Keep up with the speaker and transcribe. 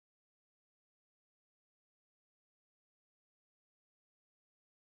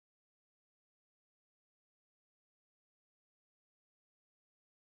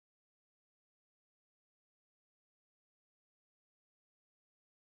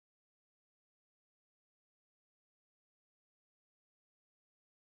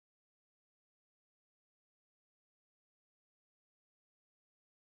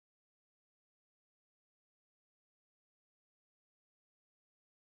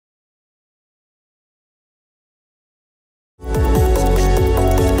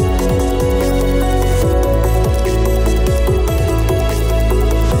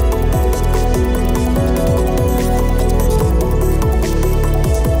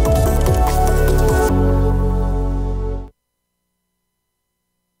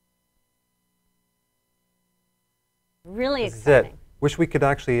is it. Wish we could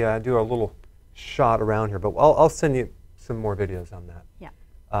actually do a little shot around here, but I'll send you some more videos on that. Yeah.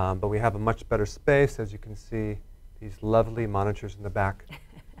 But we have a much better space, as you can see, these lovely monitors in the back.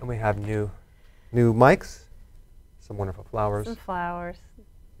 And we have new mics, some wonderful flowers. Some flowers.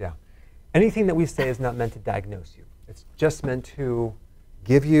 Yeah. Anything that we say is not meant to diagnose you. It's just meant to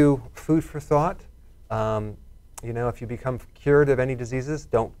give you food for thought. You know, if you become cured of any diseases,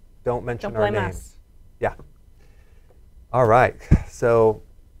 don't mention our names. Don't blame us. Yeah. All right. So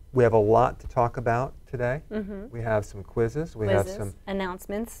we have a lot to talk about today. We have some quizzes. We have some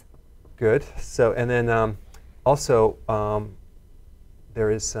announcements. Good. So, and then also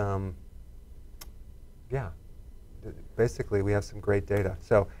there is some, basically we have some great data.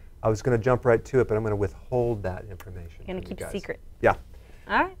 So I was going to jump right to it, but I'm going to withhold that information. You're going to keep it secret. Yeah.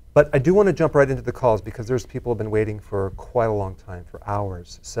 All right. But I do want to jump right into the calls because there's people who have been waiting for quite a long time, for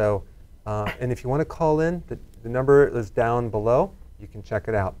hours. So, and if you want to call in, the number is down below. You can check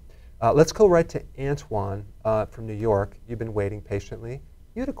it out. Let's go right to Antoine from New York. You've been waiting patiently.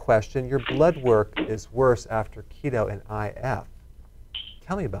 You had a question. Your blood work is worse after keto and IF.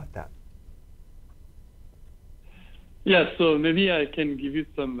 Tell me about that. Yeah, so maybe I can give you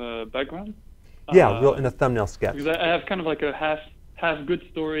some background. Yeah, real in a thumbnail sketch. Because I have kind of like a half good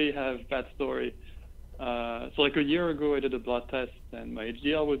story, half bad story. So like a year ago, I did a blood test, and my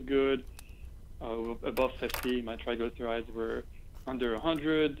HDL was good, above 50. My triglycerides were under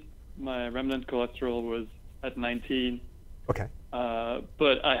 100. My remnant cholesterol was at 19. Okay.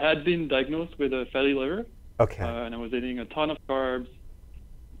 But I had been diagnosed with a fatty liver. Okay. And I was eating a ton of carbs,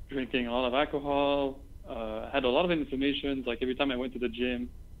 drinking a lot of alcohol. I had a lot of inflammation. Like every time I went to the gym,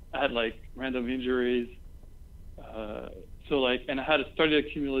 I had like random injuries. So like, and I had started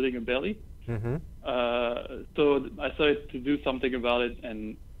accumulating a belly. So I started to do something about it,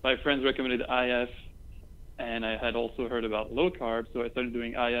 and my friends recommended IF, and I had also heard about low carb, so I started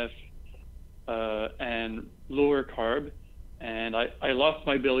doing IF and lower carb, and I lost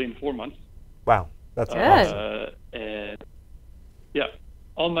my belly in 4 months. Wow, that's awesome. And yeah,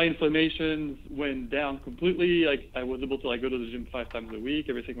 all my inflammations went down completely. Like I was able to like go to the gym 5 times a week.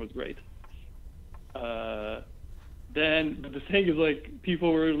 Everything was great. Then the thing is, like,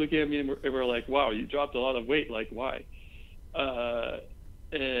 people were looking at me and were like, wow, you dropped a lot of weight, like, why?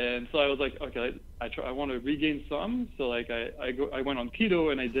 And so I was like, okay, I want to regain some. So like I went on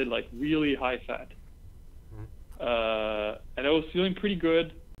keto and I did like really high fat. And I was feeling pretty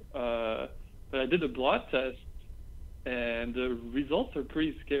good. But I did a blood test and the results are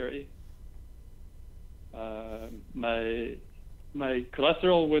pretty scary. My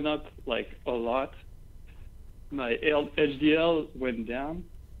cholesterol went up like a lot. My HDL went down.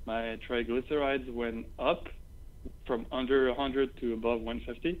 My triglycerides went up from under 100 to above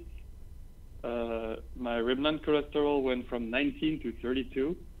 150. My remnant cholesterol went from 19 to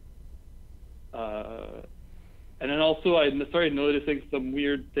 32. And then also I started noticing some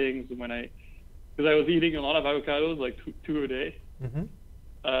weird things because I was eating a lot of avocados, like two a day.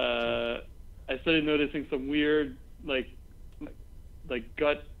 I started noticing some weird, like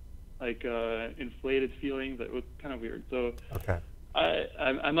gut, inflated feelings. That was kind of weird. So okay.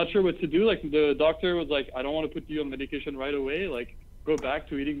 I'm not sure what to do. Like the doctor was like, I don't want to put you on medication right away. Like go back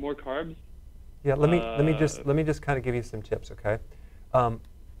to eating more carbs. Yeah, let me just kind of give you some tips, okay?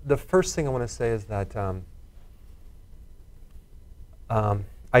 The first thing I want to say is that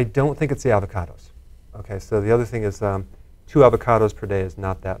I don't think it's the avocados. Okay, so the other thing is 2 avocados per day is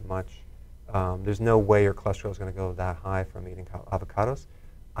not that much. There's no way your cholesterol is going to go that high from eating avocados.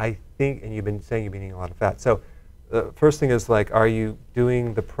 I think, and you've been saying you've been eating a lot of fat. So the first thing is like, are you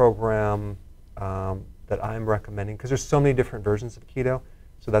doing the program that I'm recommending? Because there's so many different versions of keto.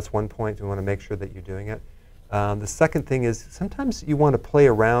 So that's one point. We want to make sure that you're doing it. The second thing is sometimes you want to play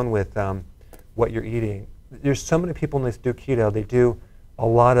around with what you're eating. There's so many people that do keto. They do a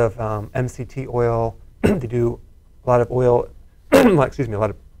lot of MCT oil. They do a lot of oil, excuse me, a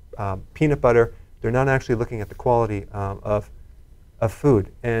lot of peanut butter. They're not actually looking at the quality of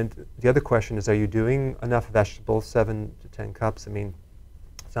food. And the other question is, are you doing enough vegetables, 7 to 10 cups? I mean,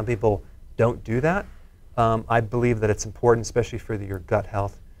 some people don't do that. I believe that it's important, especially for your gut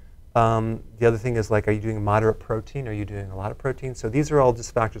health. The other thing is, like, are you doing moderate protein? Are you doing a lot of protein? So these are all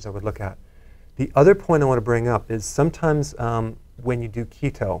just factors I would look at. The other point I want to bring up is sometimes when you do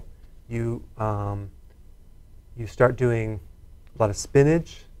keto, you start doing a lot of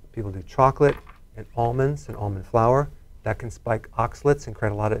spinach. People do chocolate and almonds and almond flour. That can spike oxalates and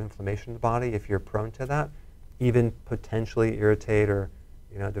create a lot of inflammation in the body if you're prone to that, even potentially irritate or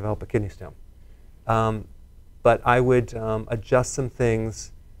develop a kidney stone. But I would adjust some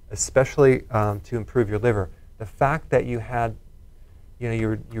things, especially to improve your liver. The fact that you had,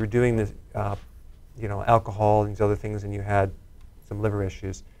 you were doing this, alcohol and these other things, and you had some liver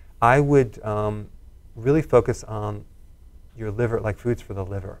issues, I would really focus on your liver, like foods for the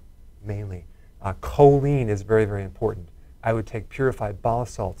liver, mainly. Choline is very, very important. I would take purified bile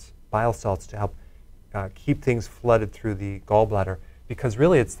salts to help keep things flooded through the gallbladder, because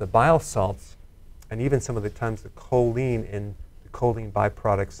really it's the bile salts and even some of the times the choline in the choline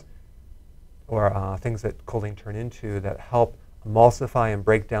byproducts or things that choline turn into that help emulsify and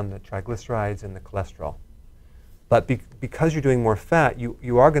break down the triglycerides and the cholesterol. But because you're doing more fat,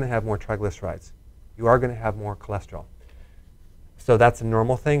 you are going to have more triglycerides. You are going to have more cholesterol. So that's a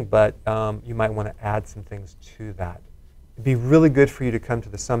normal thing, but you might want to add some things to that. It'd be really good for you to come to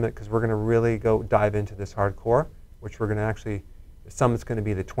the summit, because we're going to really go dive into this hardcore, which we're going to actually, the summit's going to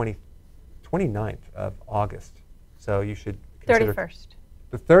be the 29th of August. So you should consider 31st.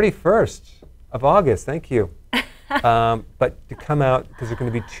 The 31st of August, thank you. But to come out, because there are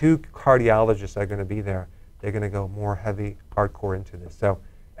going to be 2 cardiologists that are going to be there. They're going to go more heavy, hardcore into this. So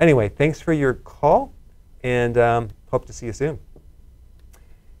anyway, thanks for your call, and hope to see you soon.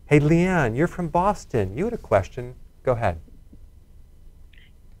 Hey, Leanne, you're from Boston. You had a question. Go ahead.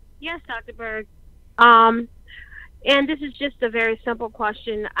 Yes, Dr. Berg. And this is just a very simple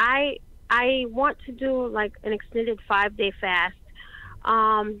question. I want to do like an extended 5-day fast.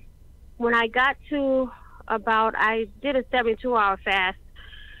 When I got to I did a 72-hour fast.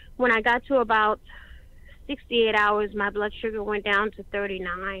 When I got to about 68 hours, my blood sugar went down to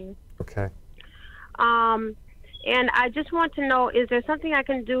 39. Okay. And I just want to know, is there something I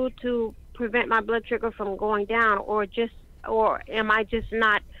can do to prevent my blood sugar from going down, or am I just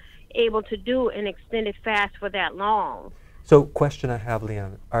not able to do an extended fast for that long? So question I have,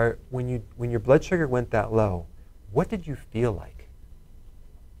 Leanne, when your blood sugar went that low, what did you feel like?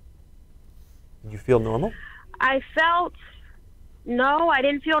 Did you feel normal? No, I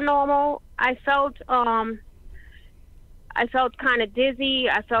didn't feel normal. I felt kind of dizzy.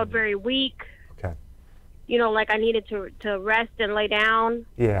 I felt very weak. Okay. Like I needed to rest and lay down.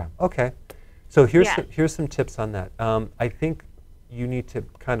 Yeah, okay. So here's some tips on that. I think you need to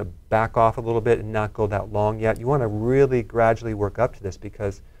kind of back off a little bit and not go that long yet. You want to really gradually work up to this,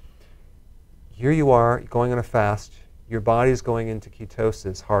 because here you are going on a fast. Your body's going into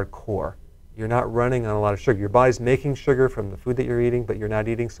ketosis hardcore. You're not running on a lot of sugar. Your body's making sugar from the food that you're eating, but you're not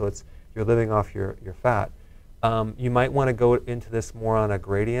eating, so you're living off your fat. You might want to go into this more on a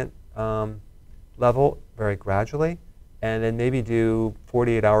gradient level, very gradually, and then maybe do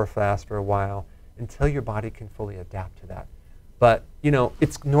 48-hour fast for a while until your body can fully adapt to that. But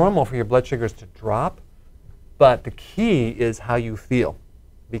it's normal for your blood sugars to drop, but the key is how you feel.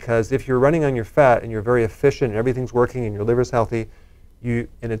 Because if you're running on your fat and you're very efficient and everything's working and your liver's healthy, you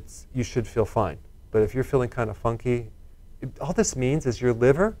should feel fine. But if you're feeling kind of funky, all this means is your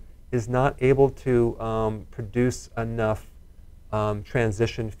liver is not able to produce enough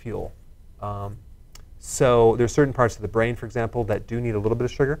transition fuel. So there's certain parts of the brain, for example, that do need a little bit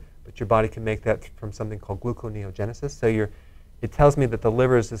of sugar, but your body can make that from something called gluconeogenesis. So it tells me that the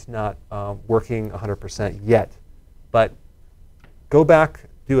liver is just not working 100% yet. But go back,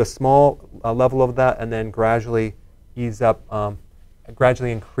 do a small level of that, and then gradually ease up,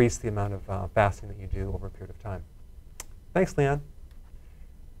 gradually increase the amount of fasting that you do over a period of time. Thanks, Leanne.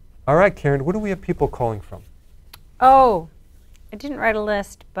 All right, Karen, what do we have people calling from? Oh, I didn't write a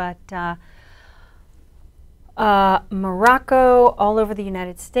list, but Morocco, all over the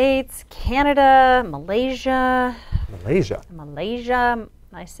United States, Canada, Malaysia. Malaysia.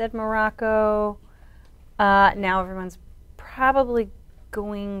 I said Morocco. Now everyone's probably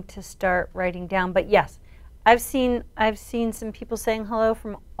going to start writing down, but yes, I've seen some people saying hello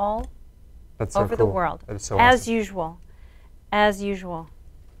from all over the world. That is so as awesome. usual. As usual.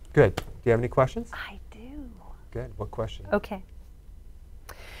 Good. Do you have any questions? I do. Good. What question? Okay.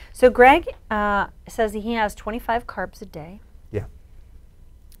 So Greg says he has 25 carbs a day. Yeah.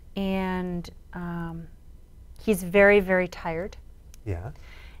 And he's very, very tired. Yeah.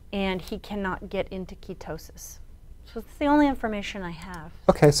 And he cannot get into ketosis. So that's the only information I have.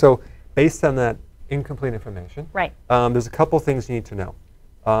 Okay, so based on that incomplete information, right. There's a couple things you need to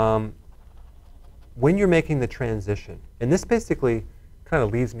know. When you're making the transition, and this basically kind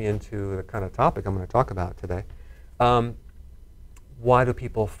of leads me into the kind of topic I'm going to talk about today. Why do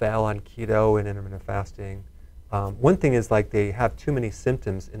people fail on keto and intermittent fasting? One thing is like they have too many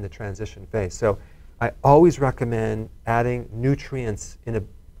symptoms in the transition phase. So I always recommend adding nutrients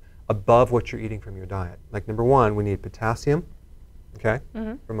above what you're eating from your diet. Like number one, we need potassium, okay,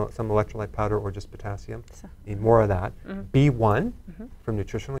 from some electrolyte powder or just potassium. Need more of that. B1 from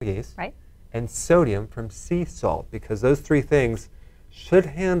nutritional yeast. Right. and sodium from sea salt, because those three things should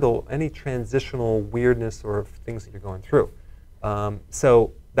handle any transitional weirdness or things that you're going through.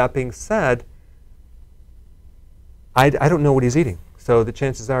 So that being said, I don't know what he's eating. So the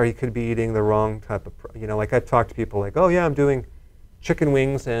chances are he could be eating the wrong type of, like I've talked to people like, oh yeah, I'm doing chicken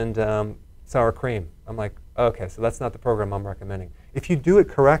wings and sour cream. I'm like, okay, so that's not the program I'm recommending. If you do it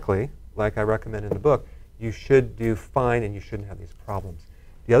correctly, like I recommend in the book, you should do fine and you shouldn't have these problems.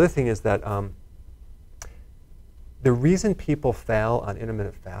 The other thing is that the reason people fail on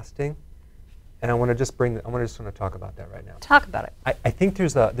intermittent fasting, and I want to just talk about that right now. Talk about it. I think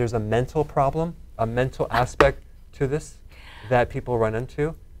there's a mental problem, a mental aspect to this that people run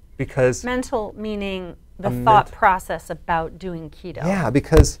into, because mental meaning the thought process about doing keto. Yeah,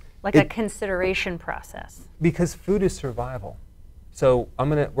 because like a consideration process. Because food is survival. So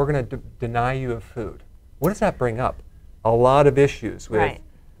we're gonna deny you of food. What does that bring up? A lot of issues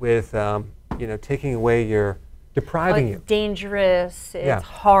with taking away depriving you. It's dangerous. It's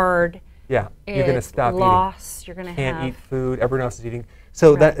hard. Yeah, you're gonna stop eating. You're gonna can't eat food. Everyone else is eating.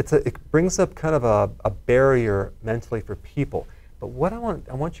 So it brings up kind of a barrier mentally for people. But what I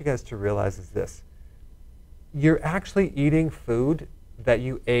want you guys to realize is this: you're actually eating food that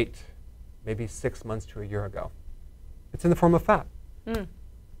you ate maybe 6 months to a year ago. It's in the form of fat.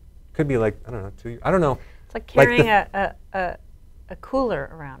 Could be like, I don't know, 2 years. I don't know. It's like carrying a cooler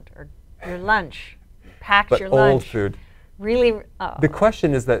around, or your lunch. Packed your lunch. But old food. Really. The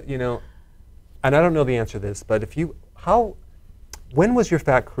question is that, and I don't know the answer to this, but when was your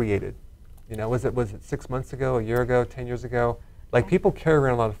fat created? Was it 6 months ago, a year ago, 10 years ago? Like, people carry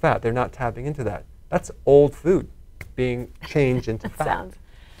around a lot of fat. They're not tapping into that. That's old food being changed into fat.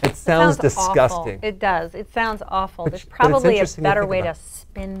 It sounds disgusting. Awful. It does. It sounds awful. There's probably a better way to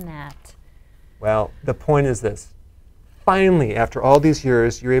spin that. Well, the point is this. Finally, after all these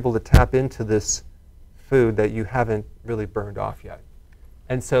years, you're able to tap into this food that you haven't really burned off yet.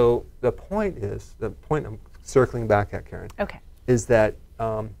 And so the point I'm circling back at, Karen, is that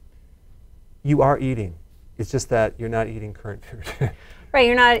you are eating. It's just that you're not eating current food. Right,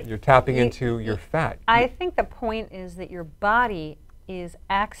 you're not. You're tapping into your fat. I think the point is that your body is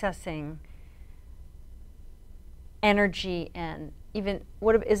accessing energy and even,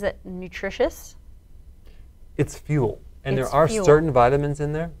 is it nutritious? It's fuel. And there are certain vitamins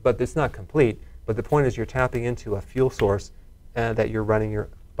in there, but it's not complete. But the point is you're tapping into a fuel source that you're running your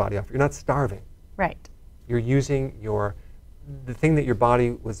body off. You're not starving. Right. You're using the thing that your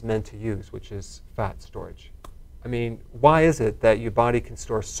body was meant to use, which is fat storage. I mean, why is it that your body can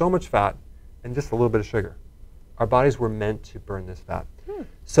store so much fat and just a little bit of sugar? Our bodies were meant to burn this fat.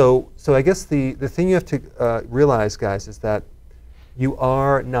 So I guess the thing you have to realize, guys, is that you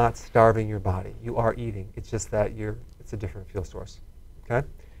are not starving your body. You are eating. It's just that it's a different fuel source. Okay?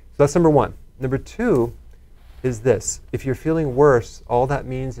 So that's number one. Number two is this. If you're feeling worse, all that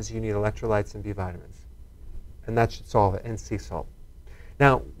means is you need electrolytes and B vitamins. And that should solve it, and sea salt.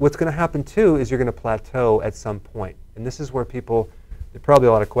 Now, what's going to happen too is you're going to plateau at some point. And this is where there are probably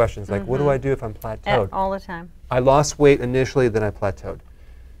a lot of questions like, what do I do if I'm plateaued? All the time. I lost weight initially, then I plateaued.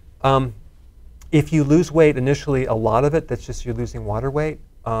 If you lose weight initially, a lot of it, that's just you're losing water weight.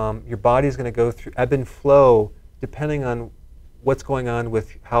 Your body's going to go through ebb and flow depending on what's going on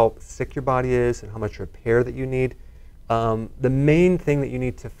with how sick your body is and how much repair that you need. The main thing that you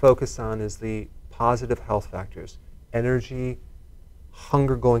need to focus on is the positive health factors: energy,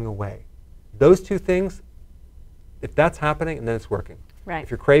 hunger going away. Those two things, if that's happening, then it's working. Right.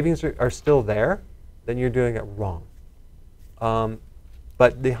 If your cravings are still there, then you're doing it wrong.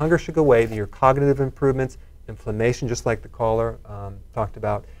 But the hunger should go away. Your cognitive improvements, inflammation, just like the caller talked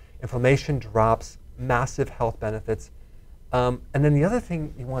about, inflammation drops, massive health benefits. And then the other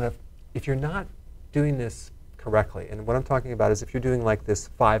thing you want to, if you're not doing this correctly, and what I'm talking about is if you're doing like this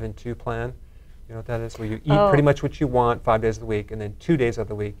 5 and 2 plan, you know what that is? Where you eat pretty much what you want 5 days of the week, and then 2 days of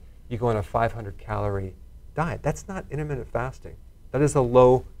the week you go on a 500-calorie diet. That's not intermittent fasting. That is a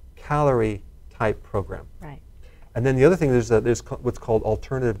low-calorie type program. Right. And then the other thing, there's what's called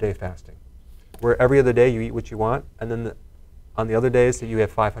alternative day fasting, where every other day you eat what you want, and then on the other days that you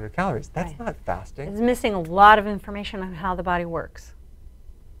have 500 calories. That's not fasting. It's missing a lot of information on how the body works.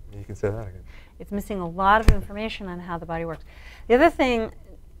 You can say that again. It's missing a lot of information on how the body works. The other thing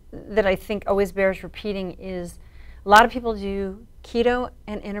that I think always bears repeating is a lot of people do keto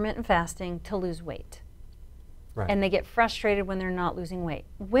and intermittent fasting to lose weight. Right. And they get frustrated when they're not losing weight.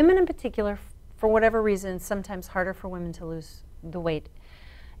 Women in particular, for whatever reason, it's sometimes harder for women to lose the weight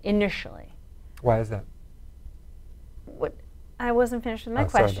initially. Why is that? I wasn't finished with my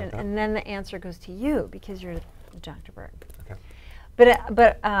sorry question, about that. and then the answer goes to you because you're Dr. Berg. Okay.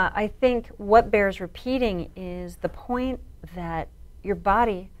 But I think what bears repeating is the point that your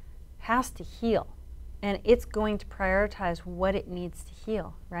body has to heal, and it's going to prioritize what it needs to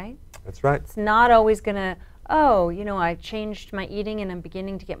heal, right? That's right. It's not always going to, oh, you know, I changed my eating and I'm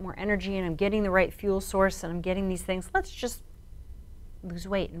beginning to get more energy and I'm getting the right fuel source and I'm getting these things. Let's just lose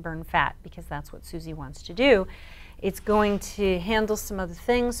weight and burn fat because that's what Susie wants to do. It's going to handle some other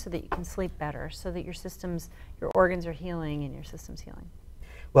things so that you can sleep better, so that your systems, your organs are healing and your system's healing.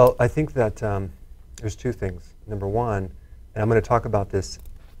 Well, I think that there's two things. Number one, and I'm going to talk about this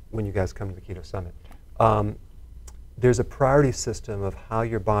when you guys come to the Keto Summit. There's a priority system of how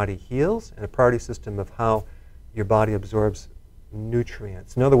your body heals and a priority system of how your body absorbs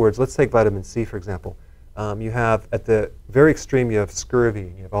nutrients. In other words, let's take vitamin C, for example. You have, at the very extreme, you have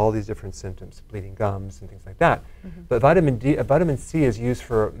scurvy. You have all these different symptoms, bleeding gums and things like that. But vitamin C is used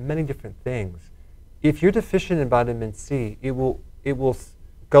for many different things. If you're deficient in vitamin C, it will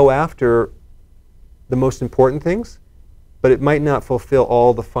go after the most important things, but it might not fulfill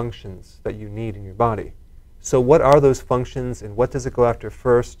all the functions that you need in your body. So what are those functions and what does it go after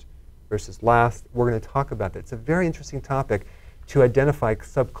first versus last? We're going to talk about that. It's a very interesting topic to identify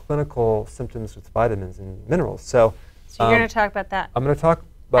subclinical symptoms with vitamins and minerals. So you're going to talk about that. I'm going to talk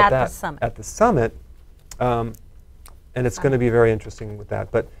about that at the summit, and it's going to be very interesting with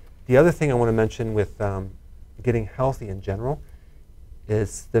that. But the other thing I want to mention with getting healthy in general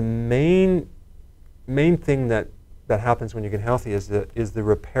is the main thing that happens when you get healthy is the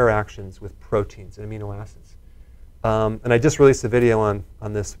repair actions with proteins and amino acids. And I just released a video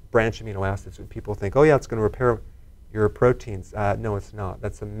on this branch amino acids when people think, oh yeah, it's going to repair your proteins. No, it's not.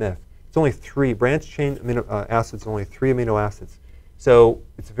 That's a myth. It's only 3. Branch chain amino acids, only 3 amino acids. So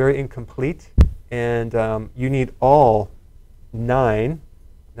it's very incomplete, and you need all 9.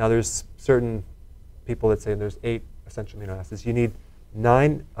 Now there's certain people that say there's 8 essential amino acids. You need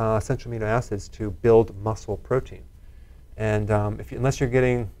 9 essential amino acids to build muscle protein. And unless you're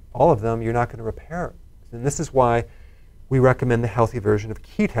getting all of them, you're not going to repair it. And this is why we recommend the healthy version of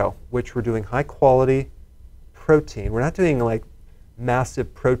keto, which we're doing high quality protein. We're not doing like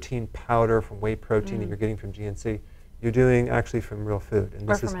massive protein powder from whey protein that you're getting from GNC. You're doing actually from real food, and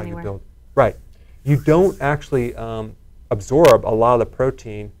this is how you build. Right. You don't actually absorb a lot of the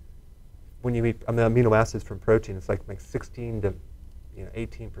protein when you eat amino acids from protein. It's like 16 to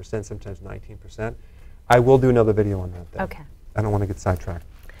 18%, sometimes 19%. I will do another video on that, though. Okay. I don't want to get sidetracked.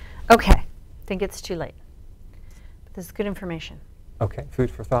 Okay. I think it's too late. But this is good information. Okay. Food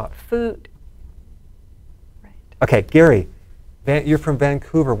for thought. Food. Okay, Gary, you're from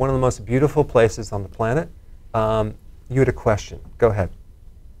Vancouver, one of the most beautiful places on the planet. You had a question. Go ahead.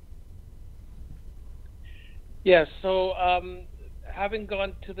 Yeah, so having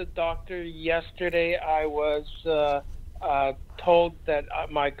gone to the doctor yesterday, I was told that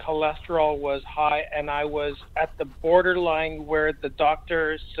my cholesterol was high, and I was at the borderline where the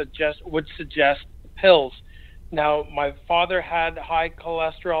doctor would suggest pills. Now, my father had high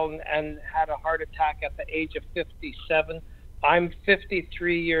cholesterol and had a heart attack at the age of 57. I'm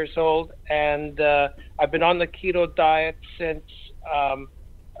 53 years old, and I've been on the keto diet since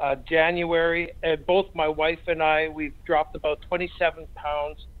January. Both my wife and I, we've dropped about 27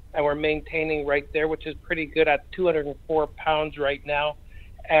 pounds, and we're maintaining right there, which is pretty good at 204 pounds right now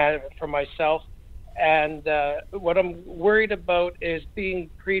for myself. And what I'm worried about is being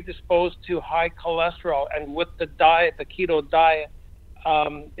predisposed to high cholesterol. And with the diet, the keto diet,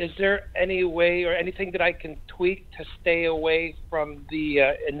 is there any way or anything that I can tweak to stay away from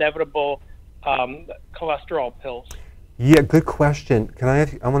the inevitable cholesterol pills? Yeah, good question. I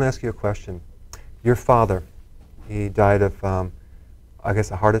want to ask you a question. Your father, he died of, I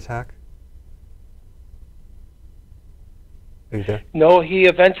guess, a heart attack? Are you there? No, he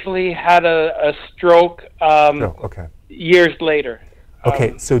eventually had a stroke okay. Years later.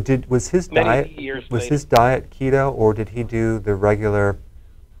 Okay, so was his diet keto, or did he do the regular,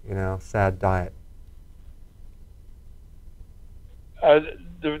 sad diet?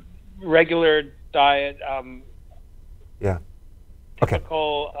 The regular diet. Yeah. Okay.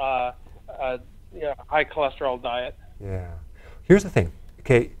 Typical high cholesterol diet. Yeah. Here's the thing.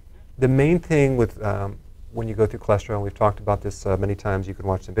 Okay, the main thing with when you go through cholesterol, and we've talked about this many times, you can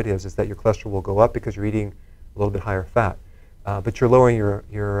watch some videos, is that your cholesterol will go up because you're eating a little bit higher fat. But you're lowering your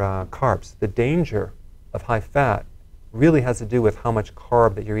carbs. The danger of high fat really has to do with how much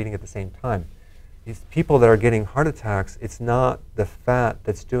carb that you're eating at the same time. These people that are getting heart attacks, it's not the fat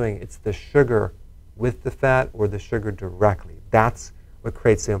that's doing it, it's the sugar with the fat or the sugar directly. That's what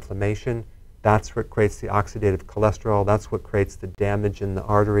creates the inflammation. That's what creates the oxidative cholesterol. That's what creates the damage in the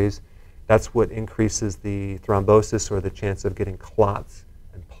arteries. That's what increases the thrombosis or the chance of getting clots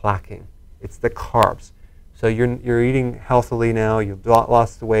and plaquing. It's the carbs. So you're eating healthily now. You've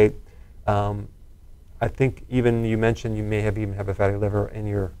lost the weight. I think even you mentioned you may even have a fatty liver in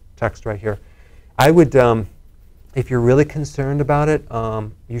your text right here. I would, if you're really concerned about it,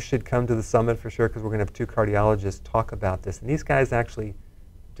 you should come to the summit for sure, because we're going to have 2 cardiologists talk about this. And these guys actually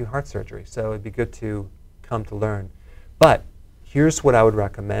do heart surgery, so it'd be good to come to learn. But here's what I would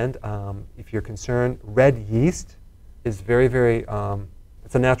recommend. If you're concerned, red yeast is very, very,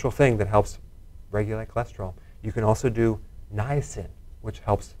 it's a natural thing that helps regulate cholesterol. You can also do niacin, which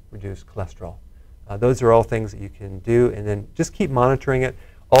helps reduce cholesterol. Those are all things that you can do, and then just keep monitoring it.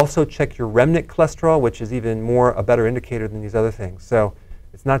 Also check your remnant cholesterol, which is even more a better indicator than these other things. So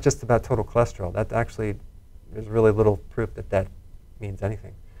it's not just about total cholesterol. That actually, there's really little proof that that means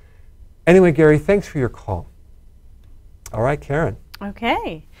anything. Anyway, Gary, thanks for your call. All right, Karen.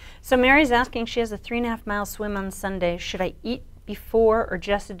 Okay. So Mary's asking, she has a 3.5-mile swim on Sunday. Should I eat before or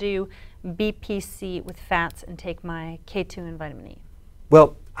just do BPC with fats and take my K2 and vitamin E?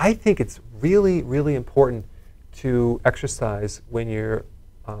 Well, I think it's really, really important to exercise when you're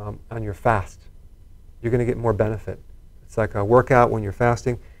on your fast. You're going to get more benefit. It's like a workout when you're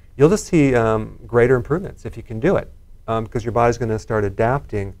fasting. You'll just see greater improvements if you can do it, because your body's going to start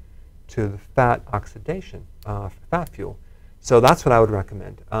adapting to the fat oxidation, fat fuel. So that's what I would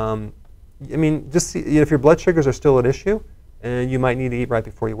recommend. I mean, just see, if your blood sugars are still an issue, and you might need to eat right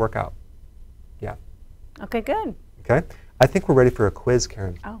before you work out. Yeah. Okay, good. Okay. I think we're ready for a quiz,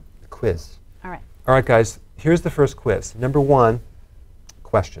 Karen. Oh. A quiz. All right. All right, guys. Here's the first quiz. Number 1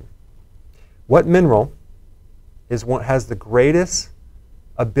 question. What mineral has the greatest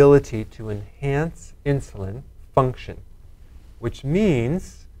ability to enhance insulin function, which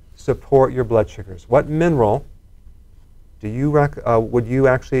means support your blood sugars? What mineral do you would you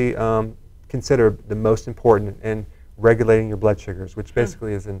actually consider the most important in regulating your blood sugars, which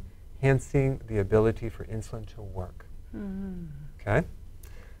basically is enhancing the ability for insulin to work? Okay?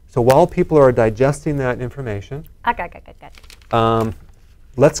 So while people are digesting that information,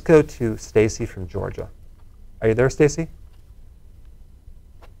 let's go to Stacy from Georgia. Are you there, Stacy?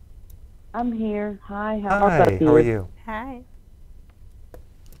 I'm here. Hi. Hi. How are you? Hi.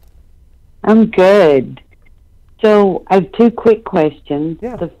 I'm good. So I have 2 quick questions.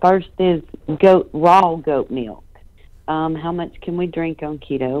 Yeah. The first is raw goat milk. How much can we drink on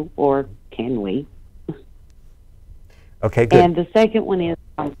keto, or can we? Okay, good. And the second one is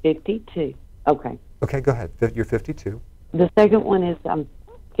I'm 52. Okay. Okay, go ahead. You're 52. The second one is I'm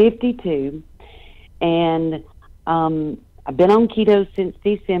 52, and I've been on keto since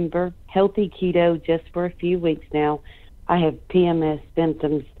December, healthy keto just for a few weeks now. I have PMS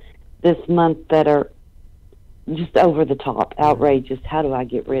symptoms this month that are just over the top, outrageous. How do I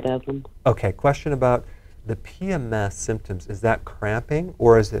get rid of them? Okay, question about the PMS symptoms. Is that cramping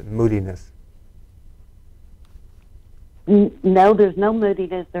or is it moodiness? No, there's no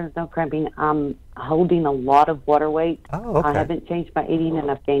moodiness. There's no cramping. I'm holding a lot of water weight. Oh, okay. I haven't changed my eating, and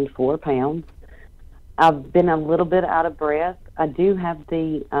I've gained 4 pounds. I've been a little bit out of breath. I do have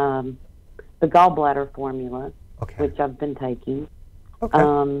the gallbladder formula, Okay. which I've been taking.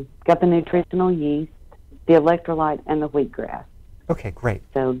 Okay. Got the nutritional yeast, the electrolyte, and the wheatgrass. Okay, great.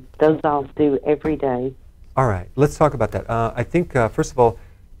 So those I'll do every day. All right, let's talk about that. I think, first of all,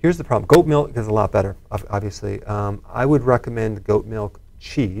 here's the problem. Goat milk is a lot better, obviously. I would recommend goat milk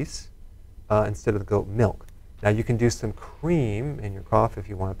cheese instead of the goat milk. Now, you can do some cream in your coffee if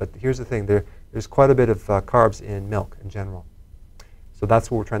you want, but here's the thing. There's quite a bit of carbs in milk in general. So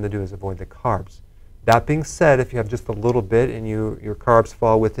that's what we're trying to do, is avoid the carbs. That being said, if you have just a little bit and your carbs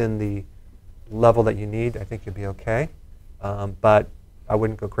fall within the level that you need, I think you'll be okay. But I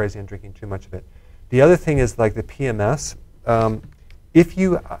wouldn't go crazy on drinking too much of it. The other thing is like the PMS. If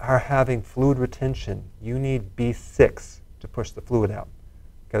you are having fluid retention, you need B6 to push the fluid out.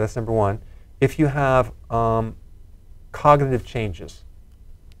 Okay, that's number 1. If you have cognitive changes,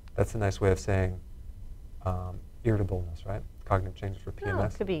 that's a nice way of saying irritableness, right? Cognitive changes for PMS. No,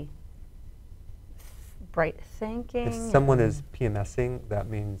 it could be bright thinking. If someone is PMSing, that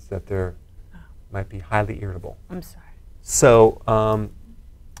means that they might be highly irritable. I'm sorry. So,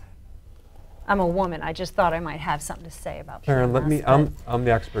 I'm a woman. I just thought I might have something to say about Karen, PMS, I'm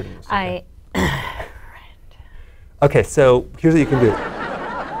the expert in this. Okay? right. Okay, so here's what you can do.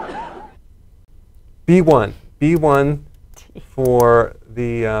 B1 for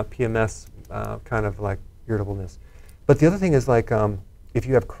the PMS kind of like irritableness. But the other thing is like if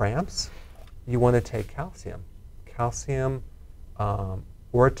you have cramps, you want to take calcium. Calcium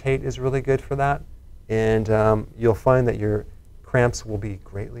orotate is really good for that. And you'll find that your cramps will be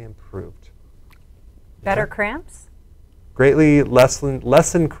greatly improved. Better Okay? cramps? Greatly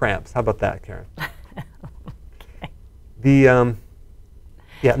lessen cramps. How about that, Karen? Okay.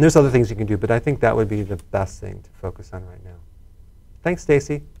 Yeah, and there's other things you can do, but I think that would be the best thing to focus on right now. Thanks,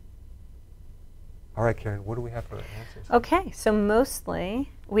 Stacy. All right, Karen, what do we have for answers? Okay, so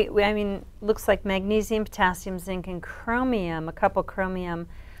mostly, I mean, looks like magnesium, potassium, zinc, and chromium, a couple chromium.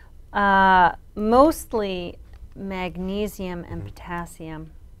 Mostly magnesium and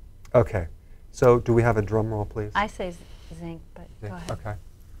potassium. Okay, so do we have a drum roll, please? I say zinc, but go ahead. Okay,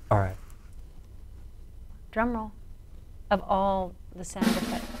 all right. Drum roll of all the sound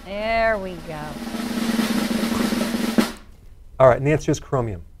effects. There we go. All right, and the answer is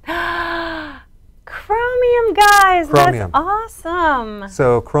chromium. Chromium, guys, Chromium. that's awesome.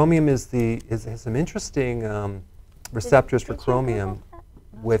 So chromium has some interesting receptors for Did you chromium Google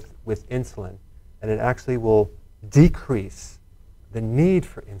that? with insulin, and it actually will decrease the need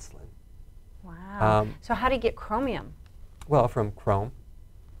for insulin. Wow. So how do you get chromium? Well, from chrome.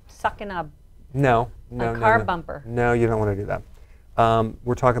 Sucking a No, car no. bumper. No, you don't want to do that.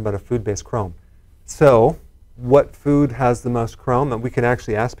 We're talking about a food-based chrome. So what food has the most chrome? And we can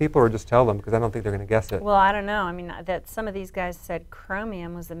actually ask people or just tell them, because I don't think they're going to guess it. Well, I don't know. I mean, that some of these guys said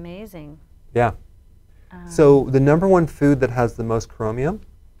chromium was amazing. Yeah. So the number one food that has the most chromium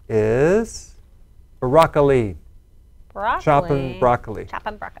is broccoli. Broccoli. Chopping broccoli.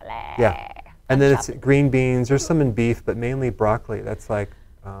 Chopping broccoli. Yeah. And then it's green beans. There's some in beef, but mainly broccoli. That's like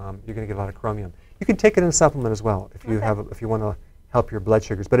you're going to get a lot of chromium. You can take it in a supplement as well if you if you want to help your blood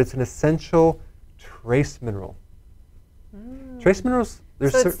sugars. But it's an essential trace mineral. Trace minerals. So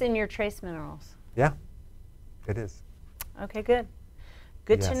it's in your trace minerals. Yeah, it is. Okay, good.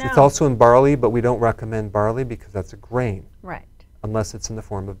 Good to know. It's also in barley, but we don't recommend barley because that's a grain. Right. Unless it's in the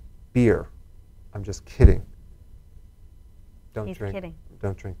form of beer. I'm just kidding. He's kidding.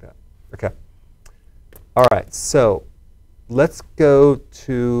 Don't drink that. Okay. All right. So let's go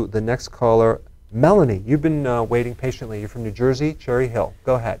to the next caller. Melanie, you've been waiting patiently. You're from New Jersey, Cherry Hill.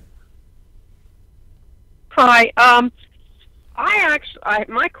 Go ahead. Hi.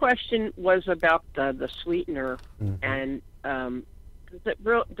 My question was about the sweetener, and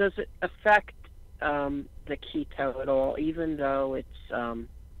does it affect the keto at all, even though it's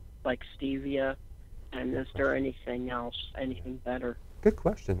like stevia? And is there anything else, anything better? Good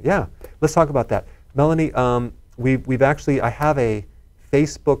question. Yeah, let's talk about that, Melanie. We've actually I have a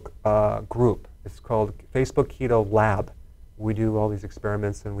Facebook group. It's called Facebook Keto Lab. We do all these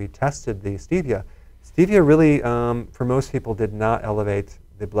experiments, and we tested the stevia. Stevia really, for most people, did not elevate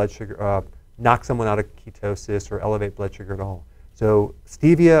the blood sugar, knock someone out of ketosis, or elevate blood sugar at all. So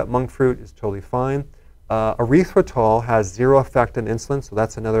stevia, monk fruit, is totally fine. Erythritol has zero effect on insulin, so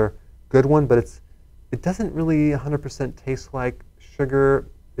that's another good one. But it doesn't really 100% taste like sugar.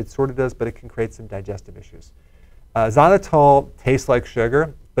 It sort of does, but it can create some digestive issues. Xylitol tastes like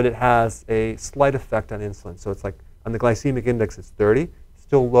sugar, but it has a slight effect on insulin. So it's like on the glycemic index, it's 30.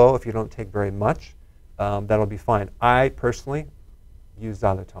 Still low if you don't take very much. That'll be fine. I personally use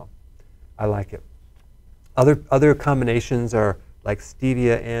xylitol. I like it. Other combinations are like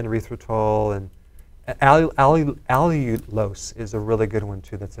stevia and erythritol, and allulose is a really good one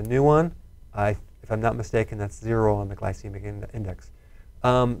too. That's a new one. If I'm not mistaken, that's 0 on the glycemic index.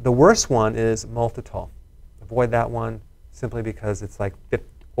 The worst one is maltitol. Avoid that one simply because it's like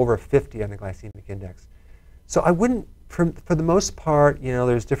over 50 on the glycemic index. So I wouldn't, for the most part,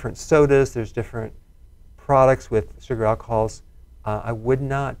 there's different sodas, there's different products with sugar alcohols. I would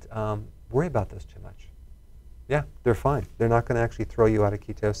not worry about those too much. Yeah, they're fine. They're not going to actually throw you out of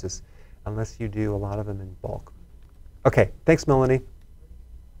ketosis unless you do a lot of them in bulk. Okay, thanks, Melanie.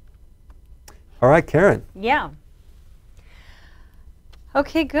 All right, Karen. Yeah.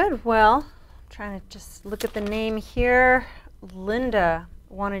 Okay, good. Well, I'm trying to just look at the name here. Linda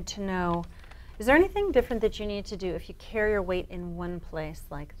wanted to know, is there anything different that you need to do if you carry your weight in one place,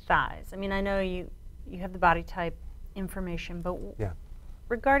 like thighs? I mean, I know you have the body type information, but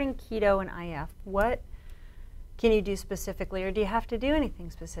regarding keto and IF, what can you do specifically, or do you have to do anything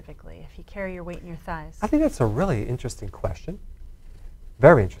specifically if you carry your weight in your thighs? I think that's a really interesting question.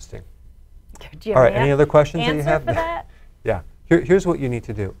 Very interesting. Do you All have right, any other questions that you have? for that? Yeah. Here's what you need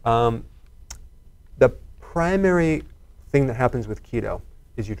to do. The primary thing that happens with keto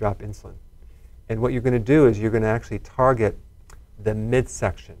is you drop insulin. And what you're going to do is you're going to actually target the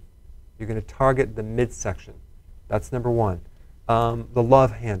midsection. You're going to target the midsection. That's number one. The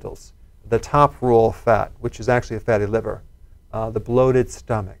love handles, the top roll of fat, which is actually a fatty liver, the bloated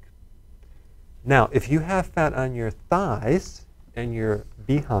stomach. Now, if you have fat on your thighs and your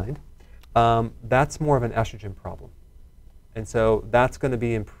behind, that's more of an estrogen problem. And so that's going to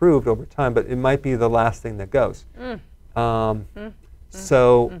be improved over time, but it might be the last thing that goes.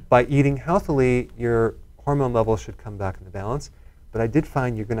 So by eating healthily, your hormone levels should come back into balance. But I did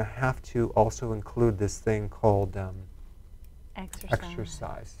find you're going to have to also include this thing called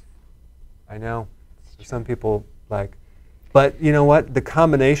exercise. I know some people like, but you know what? The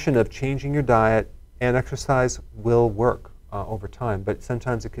combination of changing your diet and exercise will work over time. But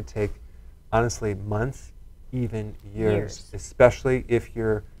sometimes it could take, honestly, months, even years, especially if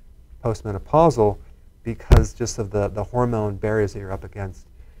you're postmenopausal, because just of the hormone barriers that you're up against.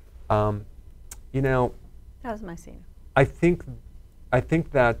 You know, that was my scene. I think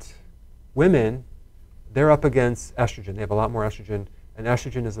that women, they're up against estrogen. They have a lot more estrogen, and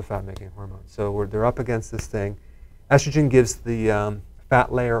estrogen is a fat-making hormone. So they're up against this thing. Estrogen gives the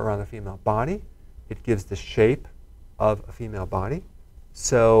fat layer around the female body. It gives the shape of a female body.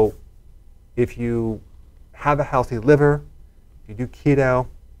 So if you have a healthy liver, you do keto,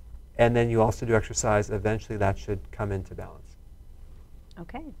 and then you also do exercise, eventually that should come into balance.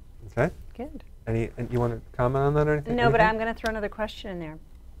 Okay. Okay? Good. And you want to comment on that or anything? No, but I'm going to throw another question in there.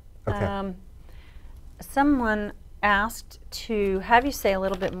 Okay. Someone asked to have you say a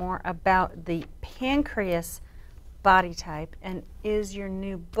little bit more about the pancreas body type, and is your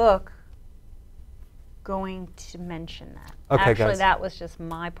new book going to mention that? Okay, Actually, guys. that was just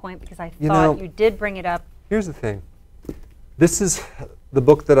my point because I thought you did bring it up. Here's the thing. This is the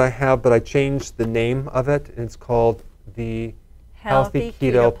book that I have, but I changed the name of it, and it's called The Healthy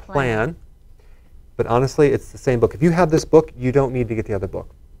Keto Plan. But honestly, it's the same book. If you have this book, you don't need to get the other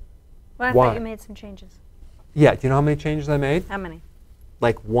book. Well, I Why? thought you made some changes. Yeah. Do you know how many changes I made? How many?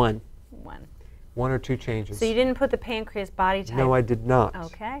 Like one. One or two changes. So you didn't put the pancreas body type? No, I did not.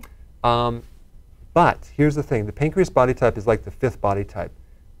 Okay. But here's the thing. The pancreas body type is like the 5th body type.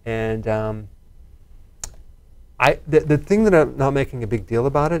 And the thing that I'm not making a big deal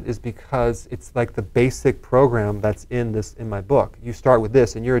about it is because it's like the basic program that's in my book. You start with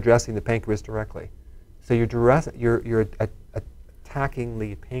this, and you're addressing the pancreas directly. So you're attacking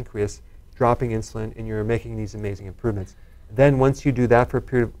the pancreas, dropping insulin, and you're making these amazing improvements. Then once you do that for a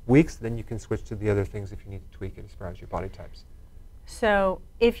period of weeks, then you can switch to the other things if you need to tweak it as far as your body types. So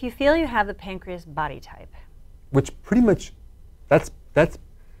if you feel you have the pancreas body type, which pretty much, that's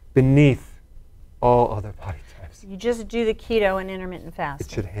beneath all other body types. you just do the keto and intermittent fasting.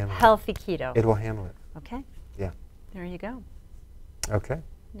 It should handle it. Healthy keto. It will handle it. Okay. Yeah. There you go. Okay.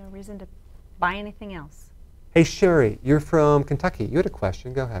 No reason to buy anything else. Hey, Sherry, you're from Kentucky. You had a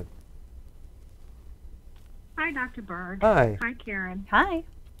question. Go ahead. Hi, Dr. Berg. Hi. Hi, Karen. Hi.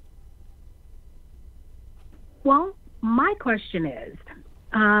 Well, my question is,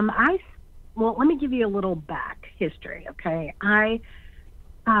 let me give you a little back history, okay? I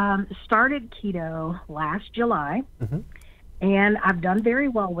started keto last July, and I've done very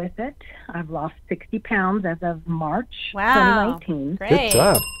well with it. I've lost 60 pounds as of March 2019. Great. Good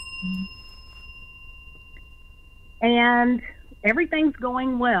job. And everything's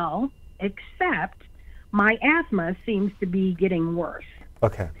going well, except my asthma seems to be getting worse.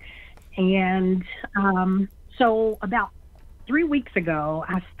 Okay. And so about 3 weeks ago,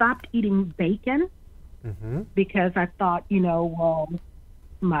 I stopped eating bacon because I thought,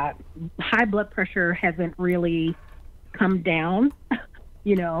 my high blood pressure hasn't really come down,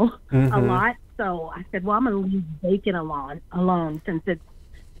 a lot. So I said, well, I'm going to leave bacon alone since it's,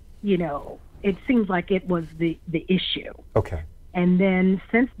 it seems like it was the issue. Okay. And then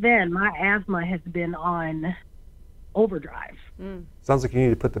since then, my asthma has been on overdrive. Sounds like you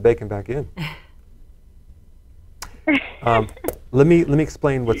need to put the bacon back in. Let me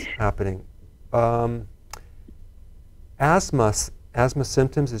explain what's happening. Asthma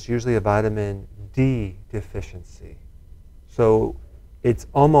symptoms is usually a vitamin D deficiency. So it's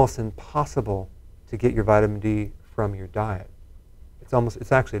almost impossible to get your vitamin D from your diet. It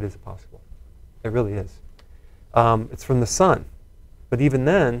is possible. It really is. It's from the sun. But even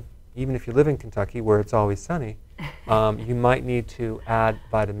then, even if you live in Kentucky where it's always sunny, you might need to add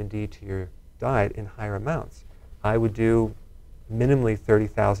vitamin D to your diet in higher amounts. I would do minimally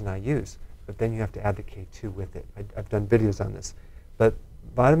 30,000 IUs, but then you have to add the K2 with it. I've done videos on this. But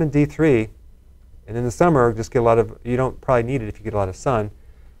vitamin D3, and in the summer, just get you don't probably need it if you get a lot of sun,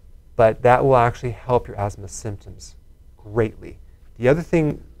 but that will actually help your asthma symptoms greatly. The other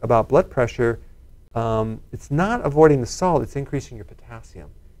thing about blood pressure, it's not avoiding the salt, it's increasing your potassium.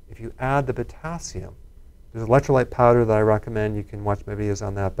 If you add the potassium, there's electrolyte powder that I recommend. You can watch my videos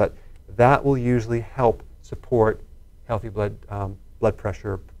on that, but that will usually help support healthy blood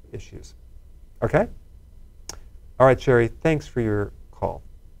pressure issues. Okay? All right, Sherry, thanks for your call.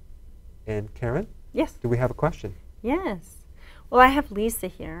 And Karen? Yes. Do we have a question? Yes. Well, I have Lisa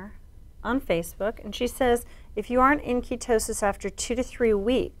here on Facebook, and she says, if you aren't in ketosis after 2 to 3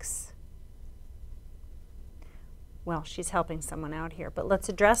 weeks, well, she's helping someone out here, but let's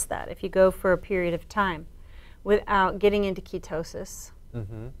address that. If you go for a period of time without getting into ketosis.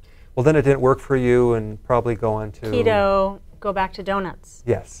 Well, then it didn't work for you, and probably go on to keto, go back to donuts.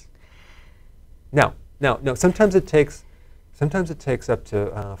 Yes. No. Sometimes it takes up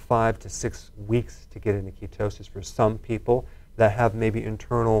to 5 to 6 weeks to get into ketosis for some people that have maybe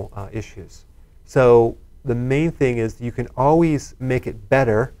internal issues. So the main thing is you can always make it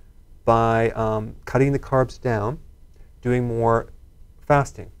better by cutting the carbs down, doing more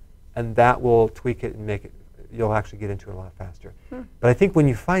fasting, and that will tweak it and make it, you'll actually get into it a lot faster. But I think when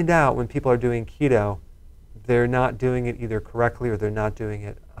you find out when people are doing keto, they're not doing it either correctly or they're not doing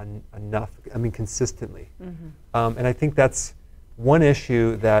it enough, consistently. And I think that's one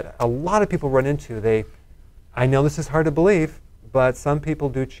issue that a lot of people run into. I know this is hard to believe, but some people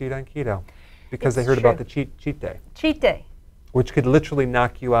do cheat on keto because they heard about the cheat day. Cheat day. Which could literally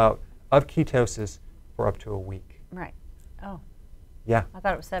knock you out of ketosis for up to a week. Right. Oh. Yeah. I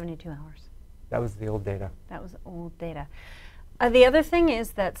thought it was 72 hours. That was the old data. That was old data. The other thing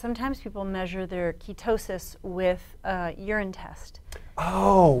is that sometimes people measure their ketosis with a urine test.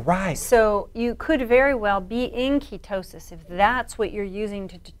 Oh, right. So you could very well be in ketosis if that's what you're using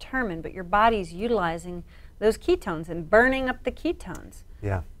to determine, but your body's utilizing those ketones and burning up the ketones.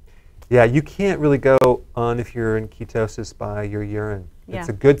 Yeah. Yeah, you can't really go on if you're in ketosis by your urine. Yeah. It's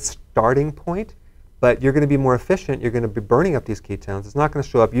a good starting point, but you're going to be more efficient. You're going to be burning up these ketones. It's not going to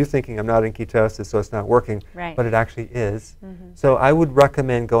show up you thinking I'm not in ketosis, so it's not working, right. But it actually is. So I would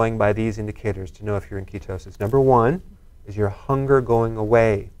recommend going by these indicators to know if you're in ketosis. Number one, is your hunger going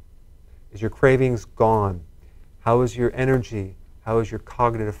away? Is your cravings gone? How is your energy? How is your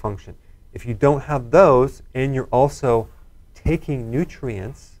cognitive function? If you don't have those and you're also taking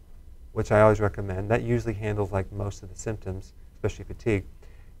nutrients, which I always recommend, that usually handles like most of the symptoms, especially fatigue,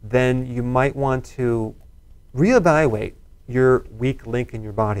 then you might want to reevaluate your weak link in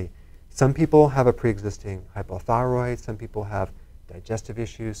your body. Some people have a pre-existing hypothyroid, some people have digestive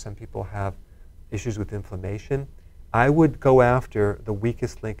issues, some people have issues with inflammation. I would go after the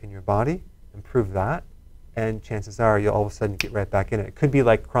weakest link in your body, improve that, and chances are you'll all of a sudden get right back in it. It could be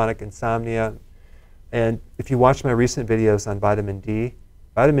like chronic insomnia. And if you watch my recent videos on vitamin D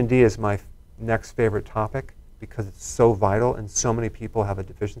is my next favorite topic because it's so vital and so many people have a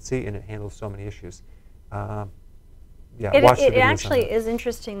deficiency and it handles so many issues. Watch the videos. It actually is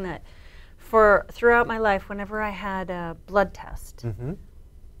interesting that throughout my life, whenever I had a blood test,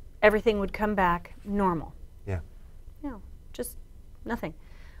 everything would come back normal. Yeah. Just nothing.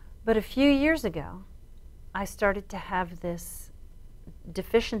 But a few years ago, I started to have this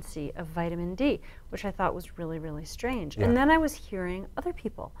deficiency of vitamin D, which I thought was really, really strange. Yeah. And then I was hearing other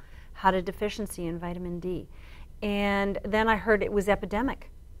people had a deficiency in vitamin D. And then I heard it was epidemic.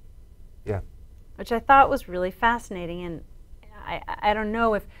 Yeah. Which I thought was really fascinating. And I don't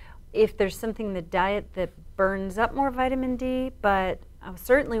know if there's something in the diet that burns up more vitamin D, but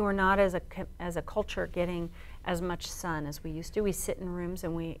certainly we're not as a culture getting as much sun as we used to. We sit in rooms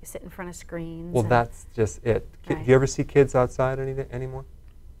and we sit in front of screens. Well, that's just it. Right. Do you ever see kids outside anymore?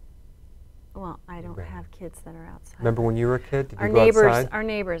 Well, I don't Right. have kids that are outside. Remember when you were a kid? Did you Our go neighbors, outside? our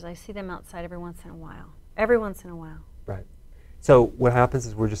neighbors, I see them outside every once in a while. Every once in a while. Right. So what happens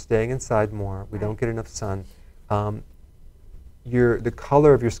is we're just staying inside more. We don't get enough sun. The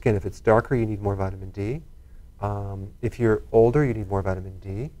color of your skin, if it's darker, you need more vitamin D. If you're older, you need more vitamin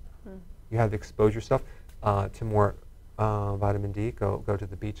D. You have to expose yourself to more vitamin D. Go to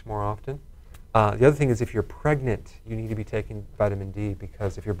the beach more often. The other thing is if you're pregnant, you need to be taking vitamin D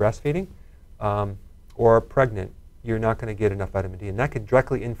because if you're breastfeeding or pregnant, you're not going to get enough vitamin D. And that could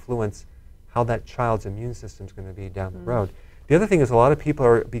directly influence how that child's immune system is going to be down the road. The other thing is a lot of people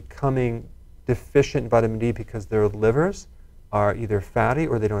are becoming deficient in vitamin D because their livers are either fatty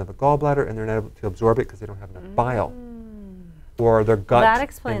or they don't have a gallbladder and they're not able to absorb it because they don't have enough bile. Or their gut That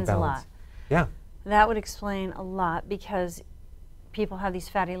explains imbalance. a lot. Yeah. That would explain a lot because people have these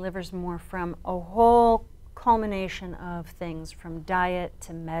fatty livers more from a whole culmination of things, from diet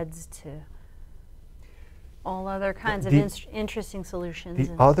to meds to all other kinds of interesting solutions.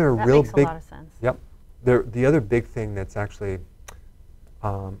 The other that real makes big, a lot of sense. Yep. The other big thing that's actually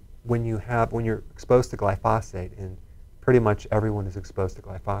when you're exposed to glyphosate, and pretty much everyone is exposed to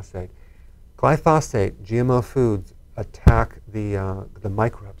glyphosate. Glyphosate, GMO foods attack the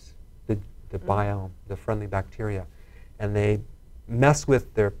microbes, the biome, the friendly bacteria, and they mess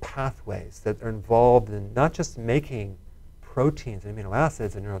with their pathways that are involved in not just making proteins and amino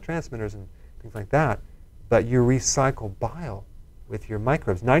acids and neurotransmitters and things like that, but you recycle bile with your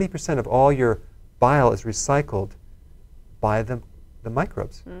microbes. 90% of all your bile is recycled by the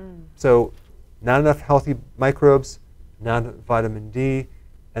microbes. So not enough healthy microbes, not enough vitamin D,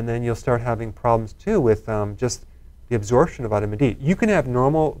 and then you'll start having problems too with just the absorption of vitamin D. You can have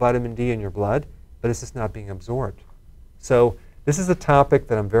normal vitamin D in your blood, but it's just not being absorbed. So this is a topic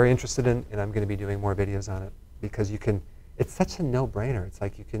that I'm very interested in, and I'm going to be doing more videos on it because it's such a no-brainer. It's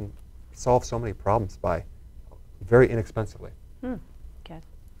like you can solve so many problems by very inexpensively. Good.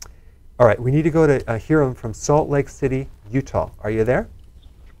 All right, we need to go to Hiram from Salt Lake City, Utah. Are you there?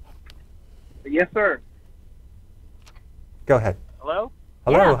 Yes, sir. Go ahead. Hello?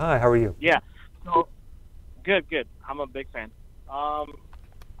 Hello, Yeah. hi, how are you? Yeah. So, good. I'm a big fan.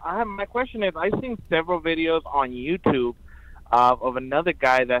 My question is, I've seen several videos on YouTube of another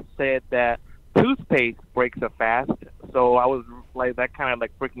guy that said that toothpaste breaks a fast. So I was like, that kind of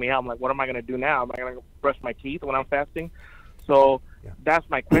like freaked me out. I'm like, what am I going to do now? Am I going to brush my teeth when I'm fasting? So that's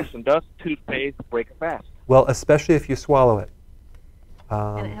my question. Does toothpaste break a fast? Well, especially if you swallow it.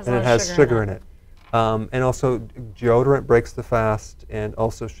 And it it has sugar in it. And also deodorant breaks the fast, and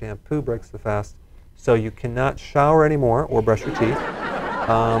also shampoo breaks the fast. So you cannot shower anymore or brush your teeth,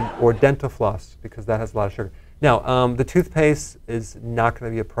 or dental floss, because that has a lot of sugar. Now, the toothpaste is not going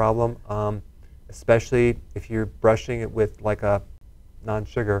to be a problem, especially if you're brushing it with like a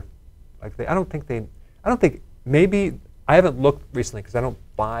non-sugar. I don't think, maybe, I haven't looked recently because I don't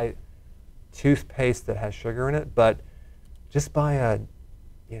buy toothpaste that has sugar in it, but just buy a,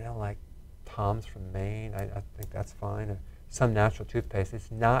 like Tom's from Maine, I think that's fine. Some natural toothpaste.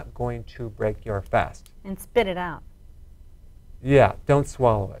 It's not going to break your fast. And spit it out. Yeah, don't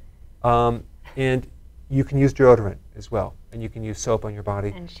swallow it. And you can use deodorant as well, and you can use soap on your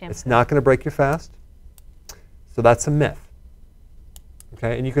body. And shampoo. It's not going to break your fast, so that's a myth.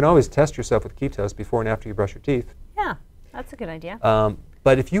 Okay, and you can always test yourself with ketos before and after you brush your teeth. Yeah, that's a good idea.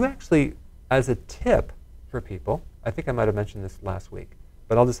 But if you actually, as a tip for people, I think I might have mentioned this last week,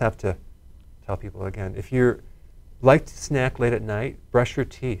 but I'll just have to tell people again. If you like to snack late at night, brush your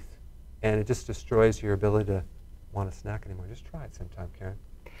teeth, and it just destroys your ability to want to snack anymore. Just try it sometime, Karen.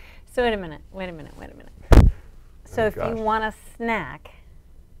 So wait a minute. So if you want to snack,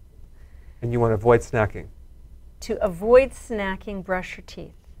 and you want to avoid snacking, to avoid snacking, brush your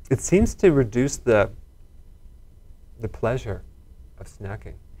teeth. it seems to reduce the pleasure of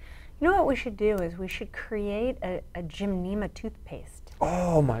snacking. You know what we should do is we should create a Gymnema toothpaste.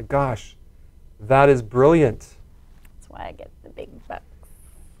 Oh my gosh, that is brilliant. That's why I get the big bucks.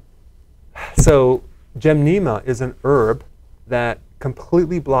 So Gymnema is an herb that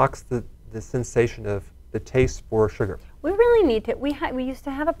completely blocks the sensation of the taste for sugar. We really need to. We used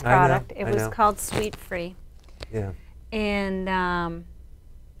to have a product. I It was know. called Sweet Free. Yeah. And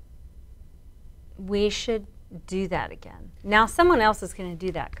we should do that again. Now someone else is going to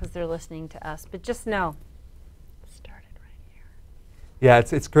do that because they're listening to us. But just know, start it right here. Yeah,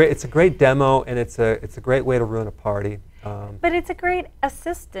 it's great. It's a great demo, and it's a great way to ruin a party. But it's a great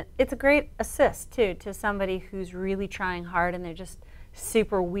assistant. It's a great assist too to somebody who's really trying hard and they're just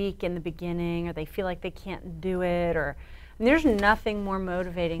super weak in the beginning, or they feel like they can't do it. And there's nothing more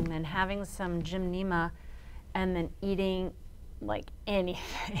motivating than having some Gymnema and then eating like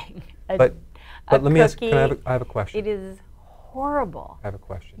anything. But let me ask. I have a question. It is horrible. I have a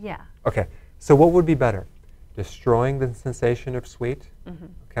question. Yeah. Okay. So what would be better? Destroying the sensation of sweet,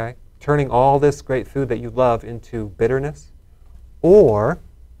 okay? Turning all this great food that you love into bitterness, or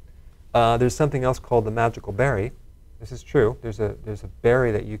there's something else called the magical berry. This is true. There's a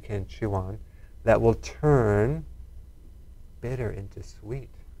berry that you can chew on that will turn bitter into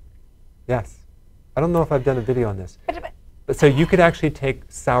sweet. Yes. I don't know if I've done a video on this. But so you could actually take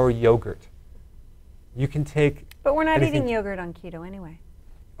sour yogurt. You can take. But we're not anything. eating yogurt on keto anyway.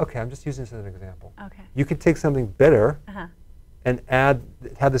 Okay, I'm just using this as an example. Okay. You could take something bitter Uh-huh. and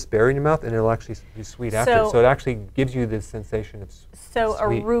have this berry in your mouth, and it'll actually be sweet after. So it actually gives you this sensation of So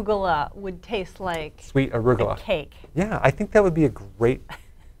sweet. arugula would taste like Sweet arugula. a cake. Yeah, I think that would be a great.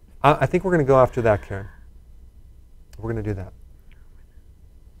 I think we're going to go after that, Karen. We're going to do that.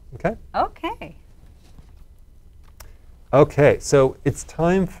 Okay? Okay. Okay, so it's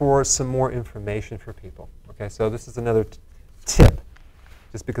time for some more information for people. Okay, so this is another tip.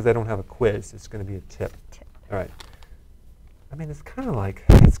 Just because I don't have a quiz, it's going to be a tip. All right. I mean, it's kind of like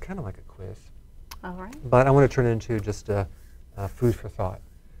a quiz. All right. But I want to turn it into just a food for thought.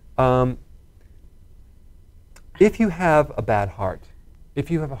 If you have a bad heart, if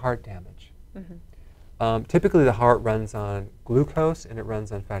you have a heart damage, typically the heart runs on glucose and it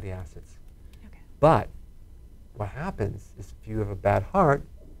runs on fatty acids. Okay. But what happens is if you have a bad heart,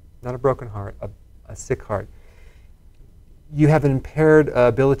 not a broken heart, a sick heart, you have an impaired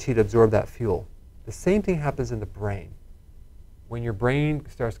ability to absorb that fuel. The same thing happens in the brain. When your brain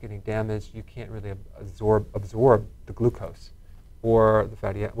starts getting damaged, you can't really absorb the glucose or the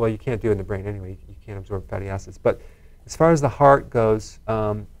fatty acids. Well, you can't do it in the brain anyway. You can't absorb fatty acids. But as far as the heart goes,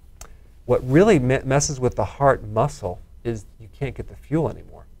 what really messes with the heart muscle is you can't get the fuel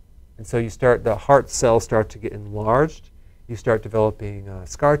anymore. And so the heart cells start to get enlarged. You start developing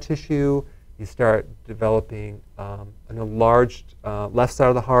scar tissue. You start developing an enlarged left side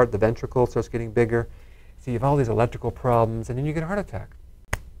of the heart. The ventricle starts getting bigger. So you have all these electrical problems, and then you get a heart attack.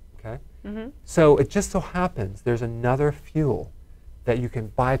 Okay? Mm-hmm. So it just so happens there's another fuel that you can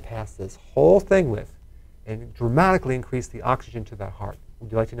bypass this whole thing with and dramatically increase the oxygen to that heart.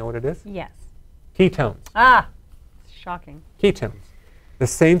 Would you like to know what it is? Yes. Ketones. Ah, shocking. Ketones. The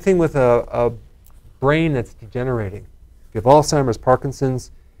same thing with a brain that's degenerating. If you have Alzheimer's,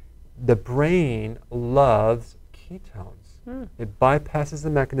 Parkinson's, the brain loves ketones. It bypasses the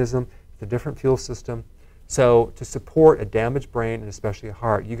mechanism. It's a different fuel system. So to support a damaged brain and especially a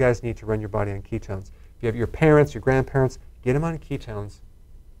heart, you guys need to run your body on ketones. If you have your parents, your grandparents, get them on ketones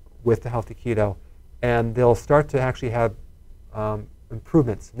with the healthy keto, and they'll start to actually have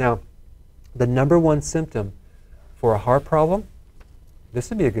improvements. Now, the #1 symptom for a heart problem, this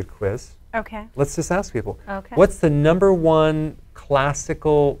would be a good quiz. Okay. Let's just ask people. Okay. What's the #1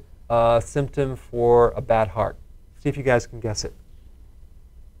 classical symptom for a bad heart? See if you guys can guess it.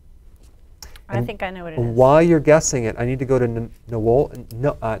 I think I know what it is. While you're guessing it, I need to go to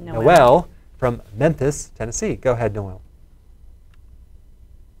Noelle from Memphis, Tennessee. Go ahead, Noelle.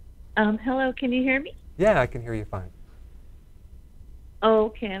 Hello, can you hear me? Yeah, I can hear you fine. Oh,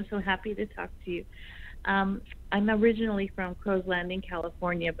 okay, I'm so happy to talk to you. I'm originally from Crow's Landing,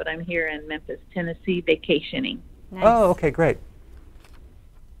 California, but I'm here in Memphis, Tennessee, vacationing. Nice. Oh, okay, great.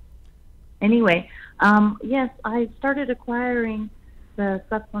 Anyway, yes, I started acquiring the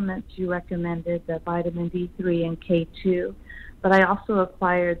supplements you recommended, the vitamin D3 and K2, but I also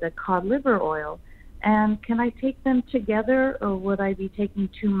acquired the cod liver oil. And can I take them together, or would I be taking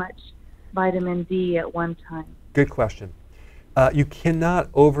too much vitamin D at one time? Good question. You cannot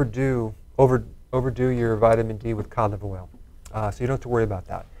overdo your vitamin D with cod liver oil, so you don't have to worry about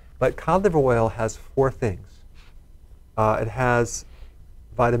that. But cod liver oil has 4 things. It has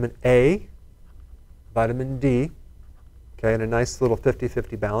vitamin A, vitamin D, okay, and a nice little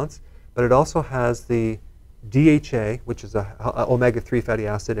 50-50 balance. But it also has the DHA, which is a omega-3 fatty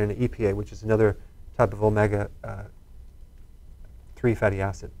acid, and an EPA, which is another type of omega-3 fatty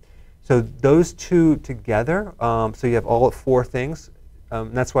acid. So those two together, so you have all 4 things.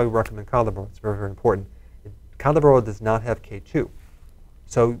 And that's why we recommend cod liver oil. It's very, very important. Cod liver oil does not have K2.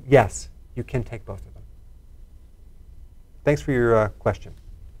 So yes, you can take both of them. Thanks for your question.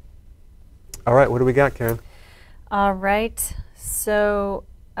 All right, what do we got, Karen? All right. So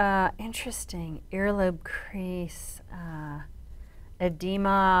interesting. Earlobe crease,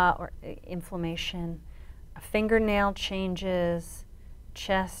 edema or inflammation, fingernail changes,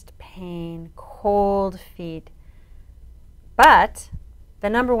 chest pain, cold feet. But the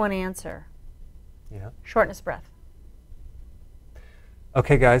 #1 answer, shortness of breath.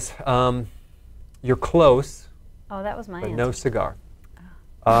 Okay, guys, you're close. Oh, that was my answer. But no cigar.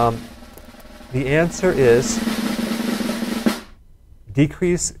 The answer is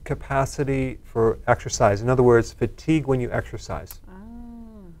decrease capacity for exercise. In other words, fatigue when you exercise.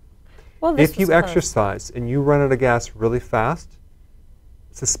 Well, if you exercise and you run out of gas really fast,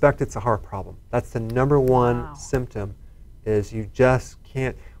 suspect it's a heart problem. That's the #1 symptom, is you just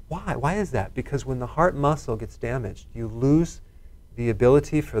can't. Why? Why is that? Because when the heart muscle gets damaged, you lose the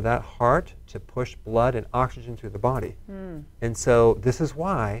ability for that heart to push blood and oxygen through the body. And so this is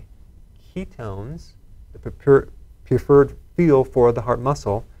why ketones, the preferred fuel for the heart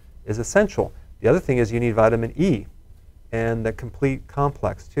muscle, is essential. The other thing is you need vitamin E and the complete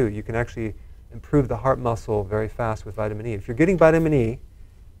complex too. You can actually improve the heart muscle very fast with vitamin E. If you're getting vitamin E,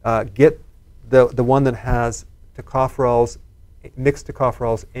 get the one that has tocopherols, mixed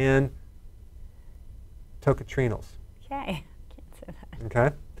tocopherols, and tocotrienols. Okay, can't say that.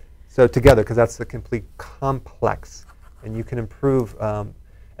 Okay, so together, because that's the complete complex, and you can improve.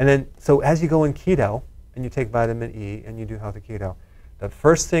 And then, so as you go in keto and you take vitamin E and you do healthy keto, the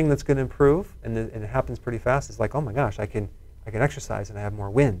first thing that's going to improve, and it happens pretty fast, is like, oh my gosh, I can exercise and I have more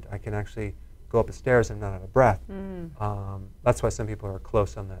wind. I can actually go up the stairs and I'm not out of breath. That's why some people are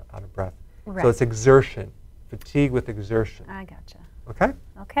close on the out of breath. Right. So it's exertion, fatigue with exertion. I gotcha. Okay?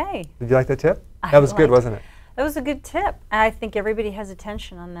 Okay. Did you like that tip? That was good, wasn't it? That was a good tip. I think everybody has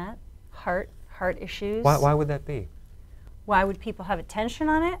attention on that. Heart issues. Why would that be? Why would people have attention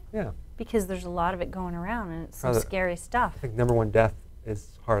on it? Yeah. Because there's a lot of it going around, and it's some Probably, scary stuff. I think number one death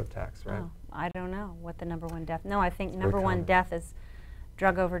is heart attacks, right? Oh, I don't know what the number one death. No, I think It's number very one common. death is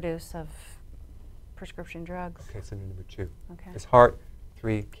drug overdose of prescription drugs. Okay, so number 2 Okay. is heart,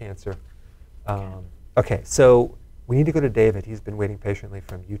 3, cancer. Okay, so we need to go to David. He's been waiting patiently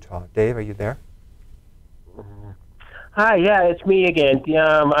from Utah. Dave, are you there? Hi, yeah, it's me again.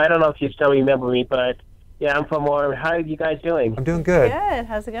 I don't know if you still remember me, but yeah, I'm from Oregon. How are you guys doing? I'm doing good. Good.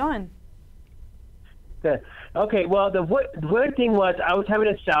 How's it going? Good. Okay, well, the weird thing was I was having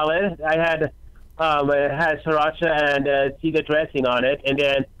a salad. I had sriracha and Caesar dressing on it, and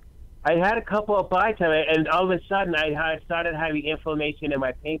then I had a couple of bites of it, and all of a sudden I started having inflammation in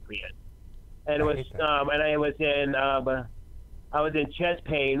my pancreas, and it was and I was in chest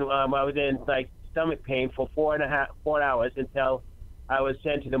pain. I was in like stomach pain for 4 hours until I was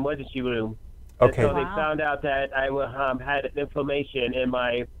sent to the emergency room. Okay. And so they found out that I had inflammation in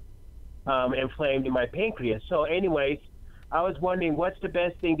my inflamed in my pancreas. So anyways, I was wondering what's the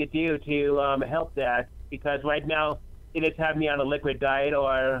best thing to do to help that, because right now it is having me on a liquid diet,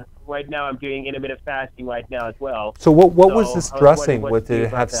 or right now I'm doing intermittent fasting right now as well. So what was this dressing? What Did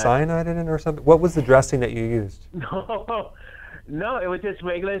it have cyanide in it or something? What was the dressing that you used? No, it was just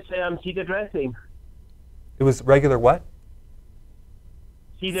regular Caesar dressing. It was regular what?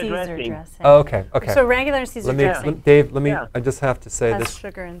 Caesar dressing. Oh, okay, okay. So regular Caesar dressing. Dave, I just have to say has this.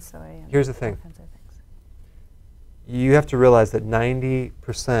 Sugar and soy. And here's the thing. all kinds of things. You have to realize that 90%,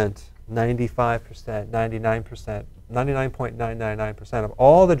 95%, 99%, 99.999% of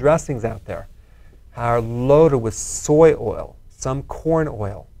all the dressings out there are loaded with soy oil, some corn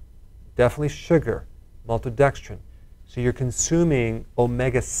oil, definitely sugar, maltodextrin. So you're consuming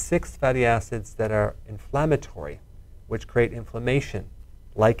omega-6 fatty acids that are inflammatory, which create inflammation,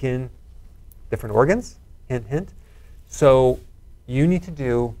 like in different organs, hint, hint. So you need to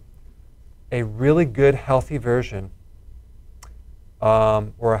do a really good, healthy version,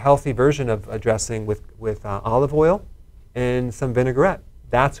 or a healthy version of a dressing with olive oil and some vinaigrette.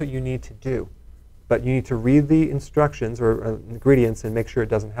 That's what you need to do. But you need to read the instructions or ingredients and make sure it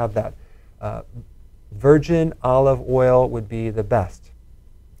doesn't have that. Virgin olive oil would be the best.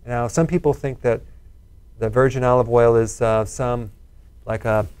 Now, some people think that the virgin olive oil is like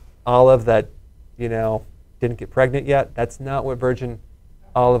a olive that, didn't get pregnant yet. That's not what virgin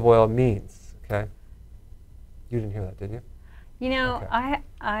olive oil means, okay? You didn't hear that, did you? Okay.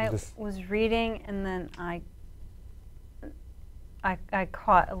 I was reading, and then I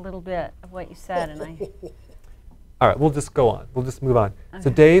caught a little bit of what you said, and I... All right, we'll just go on. We'll just move on. Okay. So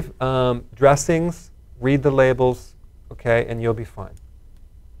Dave, dressings, read the labels, okay, and you'll be fine.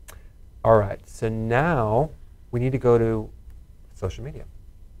 All right, so now we need to go to social media,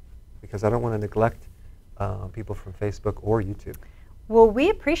 because I don't want to neglect people from Facebook or YouTube. Well, we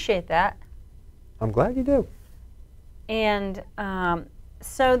appreciate that. I'm glad you do. And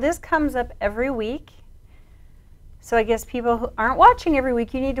so this comes up every week. So I guess people who aren't watching every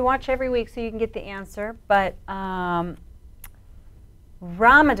week, you need to watch every week so you can get the answer. But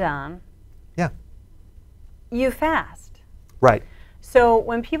Ramadan, yeah, you fast. Right. So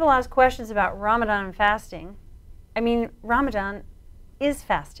when people ask questions about Ramadan and fasting, I mean, Ramadan is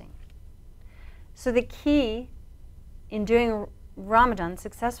fasting. So the key in doing Ramadan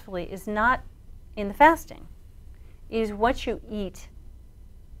successfully is not in the fasting. It is what you eat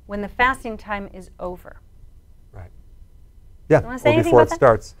when the fasting time is over. Right. Yeah, or before it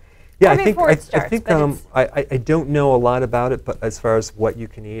starts. Yeah, I think I don't know a lot about it, but as far as what you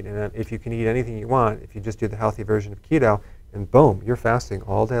can eat, and if you can eat anything you want, if you just do the healthy version of keto, and boom, you're fasting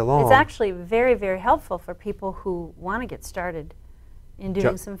all day long. It's actually very, very helpful for people who want to get started in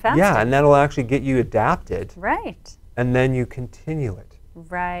doing some fasting. Yeah, and that'll actually get you adapted. Right. And then you continue it.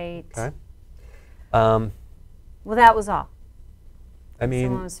 Right. Okay. Well, that was all. I mean,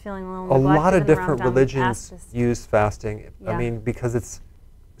 someone was feeling a little lot of different Ramadan religions use fasting. Yeah. I mean, because it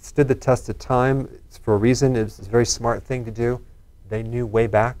stood the test of time. It's for a reason. It's a very smart thing to do. They knew way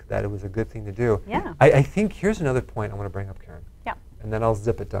back that it was a good thing to do. Yeah. I think here's another point I want to bring up, Karen. Yeah. And then I'll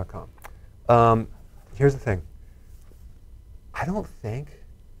zipit.com. Here's the thing. I don't think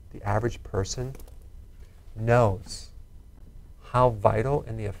the average person knows how vital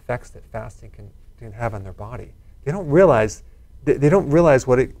and the effects that fasting can have on their body. They don't realize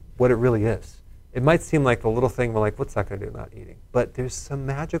what it really is. It might seem like a little thing, we're like, what's that going to do, not eating? But there's some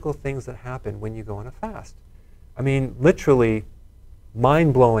magical things that happen when you go on a fast. I mean, literally,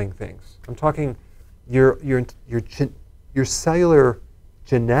 mind-blowing things. I'm talking your cellular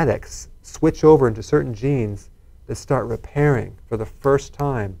genetics switch over into certain genes that start repairing for the first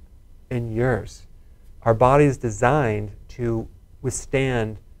time in years. Our body is designed to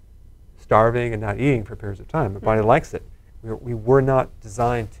withstand starving and not eating for periods of time. My body likes it. We were not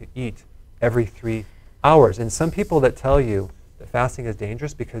designed to eat every 3 hours. And some people that tell you that fasting is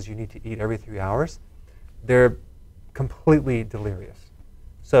dangerous because you need to eat every 3 hours, they're completely delirious.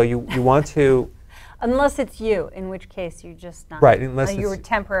 So you want to... Unless it's you, in which case you're just not. Right, unless you were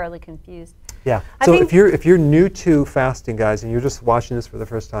temporarily confused. Yeah. So if you're new to fasting, guys, and you're just watching this for the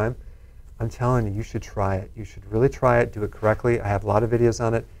first time, I'm telling you, you should try it. You should really try it, do it correctly. I have a lot of videos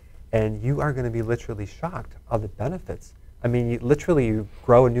on it, and you are going to be literally shocked of the benefits. I mean, you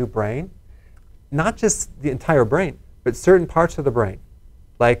grow a new brain, not just the entire brain, but certain parts of the brain,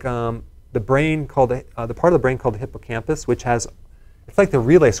 like the brain called the part of the brain called the hippocampus, which has, it's like the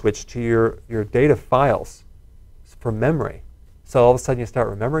relay switch to your data files for memory. So all of a sudden you start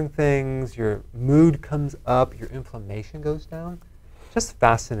remembering things, your mood comes up, your inflammation goes down. Just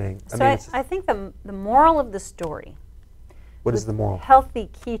fascinating. So I think the moral of the story. What is the moral?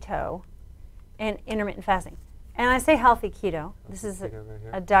 Healthy keto and intermittent fasting. And I say healthy keto. This is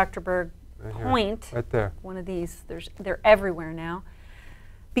a Dr. Berg point. Right there. One of these. They're everywhere now.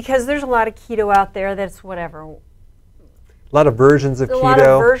 Because there's a lot of keto out there that's whatever. A lot of versions of keto. A lot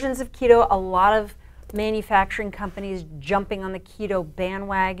of versions of keto. A lot of manufacturing companies jumping on the keto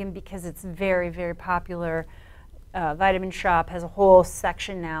bandwagon because it's very, very popular. Vitamin Shop has a whole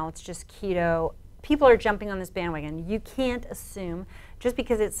section now. It's just keto. People are jumping on this bandwagon. You can't assume, just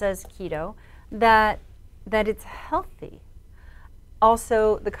because it says keto, that it's healthy.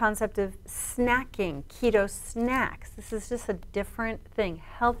 Also, the concept of snacking, keto snacks. This is just a different thing.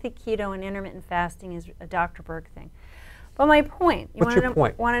 Healthy keto and intermittent fasting is a Dr. Berg thing. But my point. What's your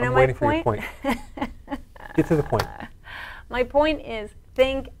point? Want to know my my point? point? Get to the point. My point is,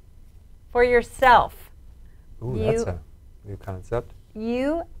 think for yourself. Ooh, that's a new concept.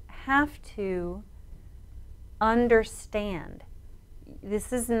 You have to understand.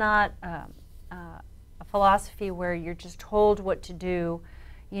 This is not a philosophy where you're just told what to do.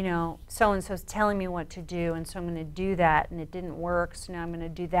 You know, so-and-so's telling me what to do, and so I'm going to do that, and it didn't work, so now I'm going to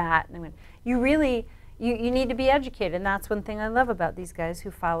do that. And you really, you need to be educated, and that's one thing I love about these guys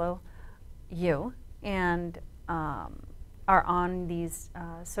who follow you and are on these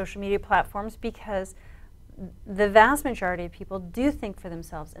social media platforms, because the vast majority of people do think for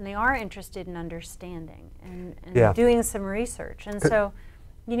themselves, and they are interested in understanding and doing some research. And so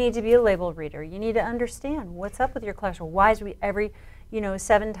you need to be a label reader. You need to understand what's up with your cholesterol. Why is every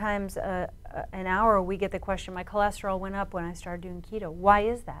 7 times an hour we get the question, my cholesterol went up when I started doing keto. Why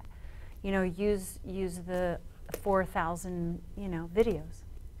is that? Use the 4,000 videos.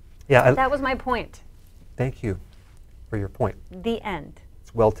 Yeah, that was my point. Thank you for your point. The end.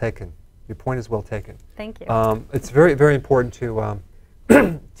 It's well taken. Your point is well taken. Thank you. It's very, very important to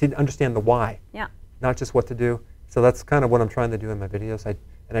to understand the why. Yeah. Not just what to do. So that's kind of what I'm trying to do in my videos.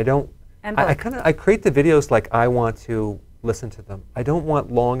 I create the videos like I want to listen to them. I don't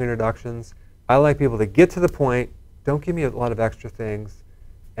want long introductions. I like people to get to the point. Don't give me a lot of extra things,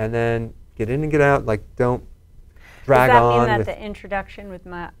 and then get in and get out. Like, don't drag on. Does that mean that the introduction with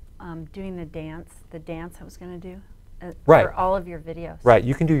my doing the dance I was going to do? Right. For all of your videos. Right.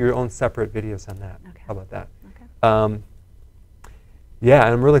 You can do your own separate videos on that. Okay. How about that? Okay. Yeah,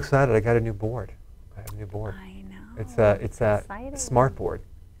 and I'm really excited. I got a new board. I have a new board. I know. It's a smart board,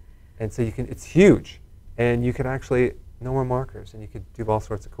 and so it's huge, and you can actually no more markers, and you could do all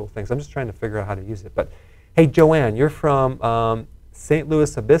sorts of cool things. I'm just trying to figure out how to use it. But hey, Joanne, you're from St.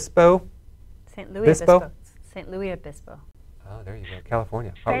 Louis Obispo. St. Louis Obispo. St. Louis Obispo. Oh, there you go,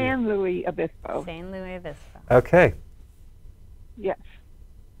 California. San Luis Obispo. San Luis Obispo. Okay. Yes.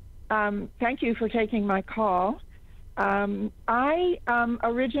 Thank you for taking my call. I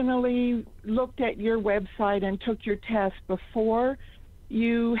originally looked at your website and took your test before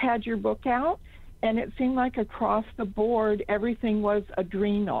you had your book out, and it seemed like across the board everything was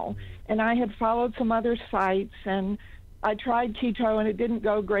adrenal. And I had followed some other sites, and I tried keto and it didn't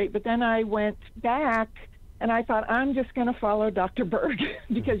go great, but then I went back and I thought, I'm just going to follow Dr. Berg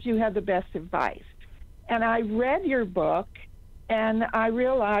because you had the best advice. And I read your book, and I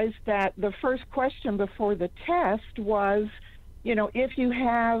realized that the first question before the test was, if you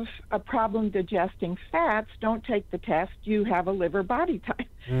have a problem digesting fats, don't take the test. You have a liver body type.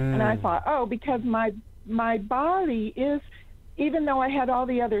 And I thought, because my body is, even though I had all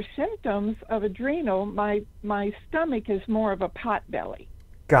the other symptoms of adrenal, my stomach is more of a pot belly.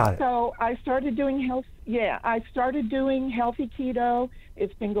 Got it. So I started doing healthy keto.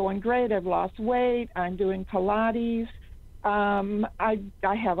 It's been going great. I've lost weight. I'm doing Pilates.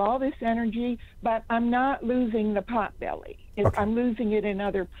 I have all this energy, but I'm not losing the pot belly. I'm losing it in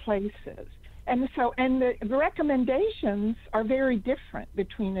other places. And the recommendations are very different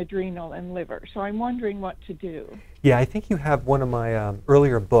between adrenal and liver. So I'm wondering what to do. Yeah, I think you have one of my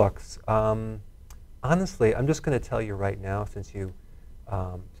earlier books. Honestly, I'm just going to tell you right now, since you're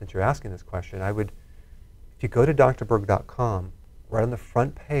asking this question, if you go to drberg.com, right on the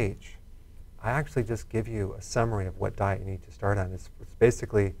front page, I actually just give you a summary of what diet you need to start on. It's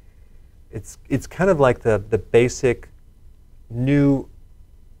basically, it's kind of like the basic new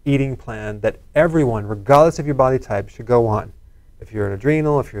eating plan that everyone, regardless of your body type, should go on. If you're an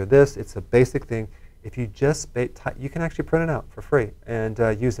adrenal, if you're this, it's a basic thing. If you just, you can actually print it out for free and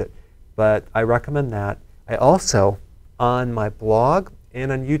use it. But I recommend that. I also, on my blog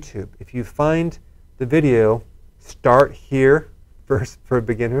and on YouTube, if you find the video, start here first for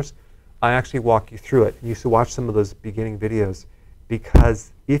beginners, I actually walk you through it. You should watch some of those beginning videos,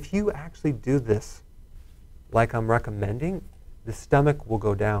 because if you actually do this like I'm recommending, the stomach will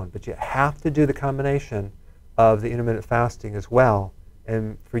go down. But you have to do the combination of the intermittent fasting as well.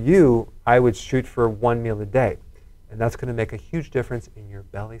 And for you, I would shoot for 1 meal a day. And that's going to make a huge difference in your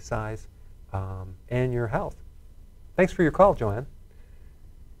belly size and your health. Thanks for your call, Joanne.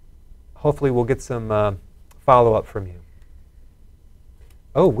 Hopefully we'll get some follow-up from you.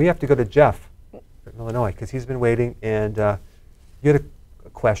 Oh, we have to go to Jeff from Illinois, because he's been waiting. And you had a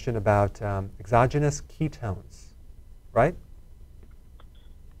question about exogenous ketones, right?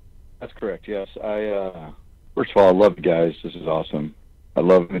 That's correct, yes. First of all, I love you guys. This is awesome. I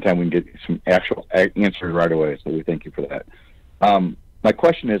love anytime we can get some actual answers right away, so we thank you for that. My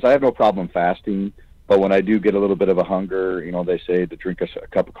question is, I have no problem fasting, but when I do get a little bit of a hunger, they say to drink a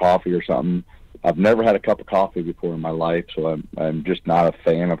cup of coffee or something. I've never had a cup of coffee before in my life, so I'm just not a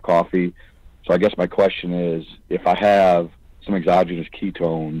fan of coffee. So I guess my question is, if I have some exogenous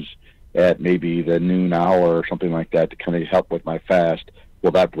ketones at maybe the noon hour or something like that to kind of help with my fast,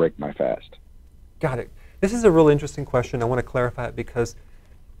 will that break my fast? Got it. This is a really interesting question. I want to clarify it, because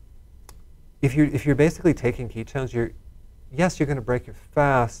if you're basically taking ketones, you're going to break your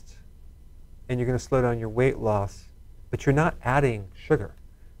fast and you're going to slow down your weight loss, but you're not adding sugar.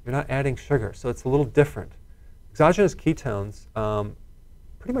 You're not adding sugar, so it's a little different. Exogenous ketones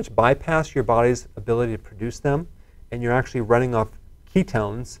pretty much bypass your body's ability to produce them, and you're actually running off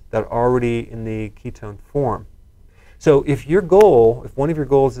ketones that are already in the ketone form. So if one of your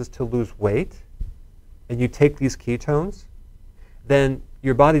goals is to lose weight, and you take these ketones, then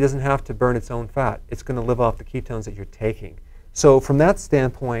your body doesn't have to burn its own fat. It's going to live off the ketones that you're taking. So from that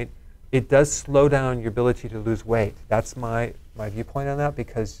standpoint, it does slow down your ability to lose weight. That's my viewpoint on that,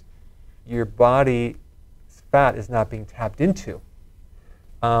 because your body's fat is not being tapped into.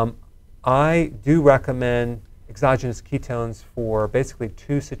 I do recommend exogenous ketones for basically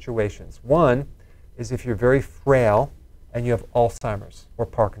 2 situations. One is if you're very frail and you have Alzheimer's or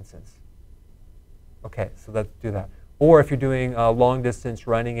Parkinson's. Okay, so let's do that. Or if you're doing long distance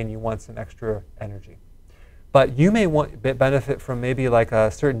running and you want some extra energy. But you may benefit from maybe like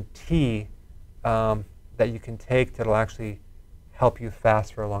a certain tea that you can take that'll actually help you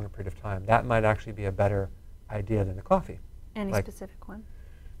fast for a longer period of time. That might actually be a better idea than the coffee. Any specific one?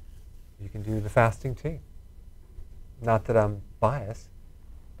 You can do the fasting tea. Not that I'm biased,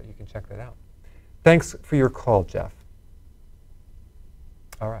 but you can check that out. Thanks for your call, Jeff.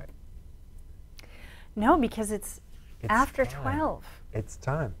 All right. No, because it's after time. 12. It's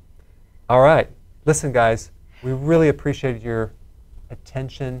time. All right. Listen, guys, we really appreciate your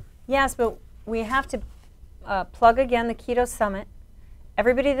attention. Yes, but we have to plug again the Keto Summit.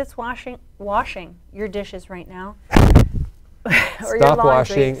 Everybody that's washing your dishes right now, or your laundry,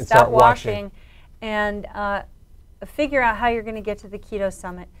 washing and stop start washing, and figure out how you're going to get to the Keto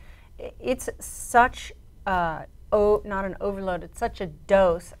Summit. It's such not an overload. It's such a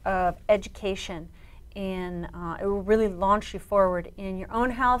dose of education, and it will really launch you forward in your own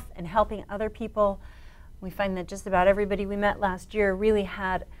health and helping other people. We find that just about everybody we met last year really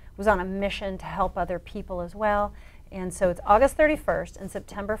was on a mission to help other people as well. And so it's August 31st and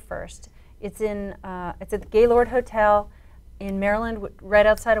September 1st. It's at the Gaylord Hotel in Maryland, right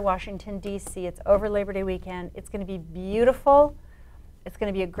outside of Washington, D.C. It's over Labor Day weekend. It's going to be beautiful. It's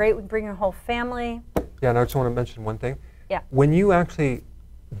going to be we can bring your whole family. Yeah, and I just want to mention one thing. Yeah. When you actually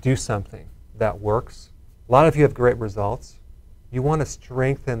do something that works, a lot of you have great results. You want to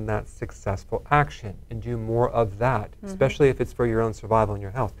strengthen that successful action and do more of that, especially if it's for your own survival and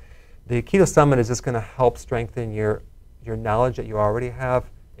your health. The Keto Summit is just going to help strengthen your knowledge that you already have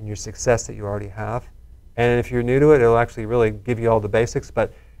and your success that you already have. And if you're new to it, it'll actually really give you all the basics.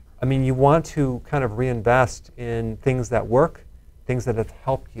 But, I mean, you want to kind of reinvest in things that work, things that have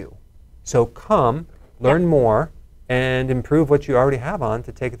helped you. So come, learn more, and improve what you already have on to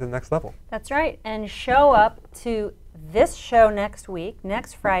take it to the next level. That's right. And show up to this show next week,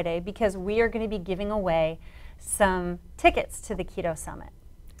 next Friday, because we are going to be giving away some tickets to the Keto Summit.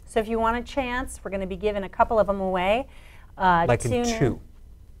 So if you want a chance, we're going to be giving a couple of them away. Like in 2.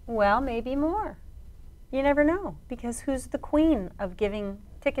 Well, maybe more. You never know, because who's the queen of giving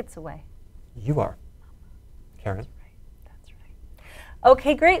tickets away? You are, Karen. That's right.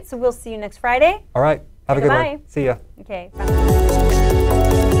 Okay, great. So we'll see you next Friday. All right. Have a good Bye. one. See ya. Okay. Bye.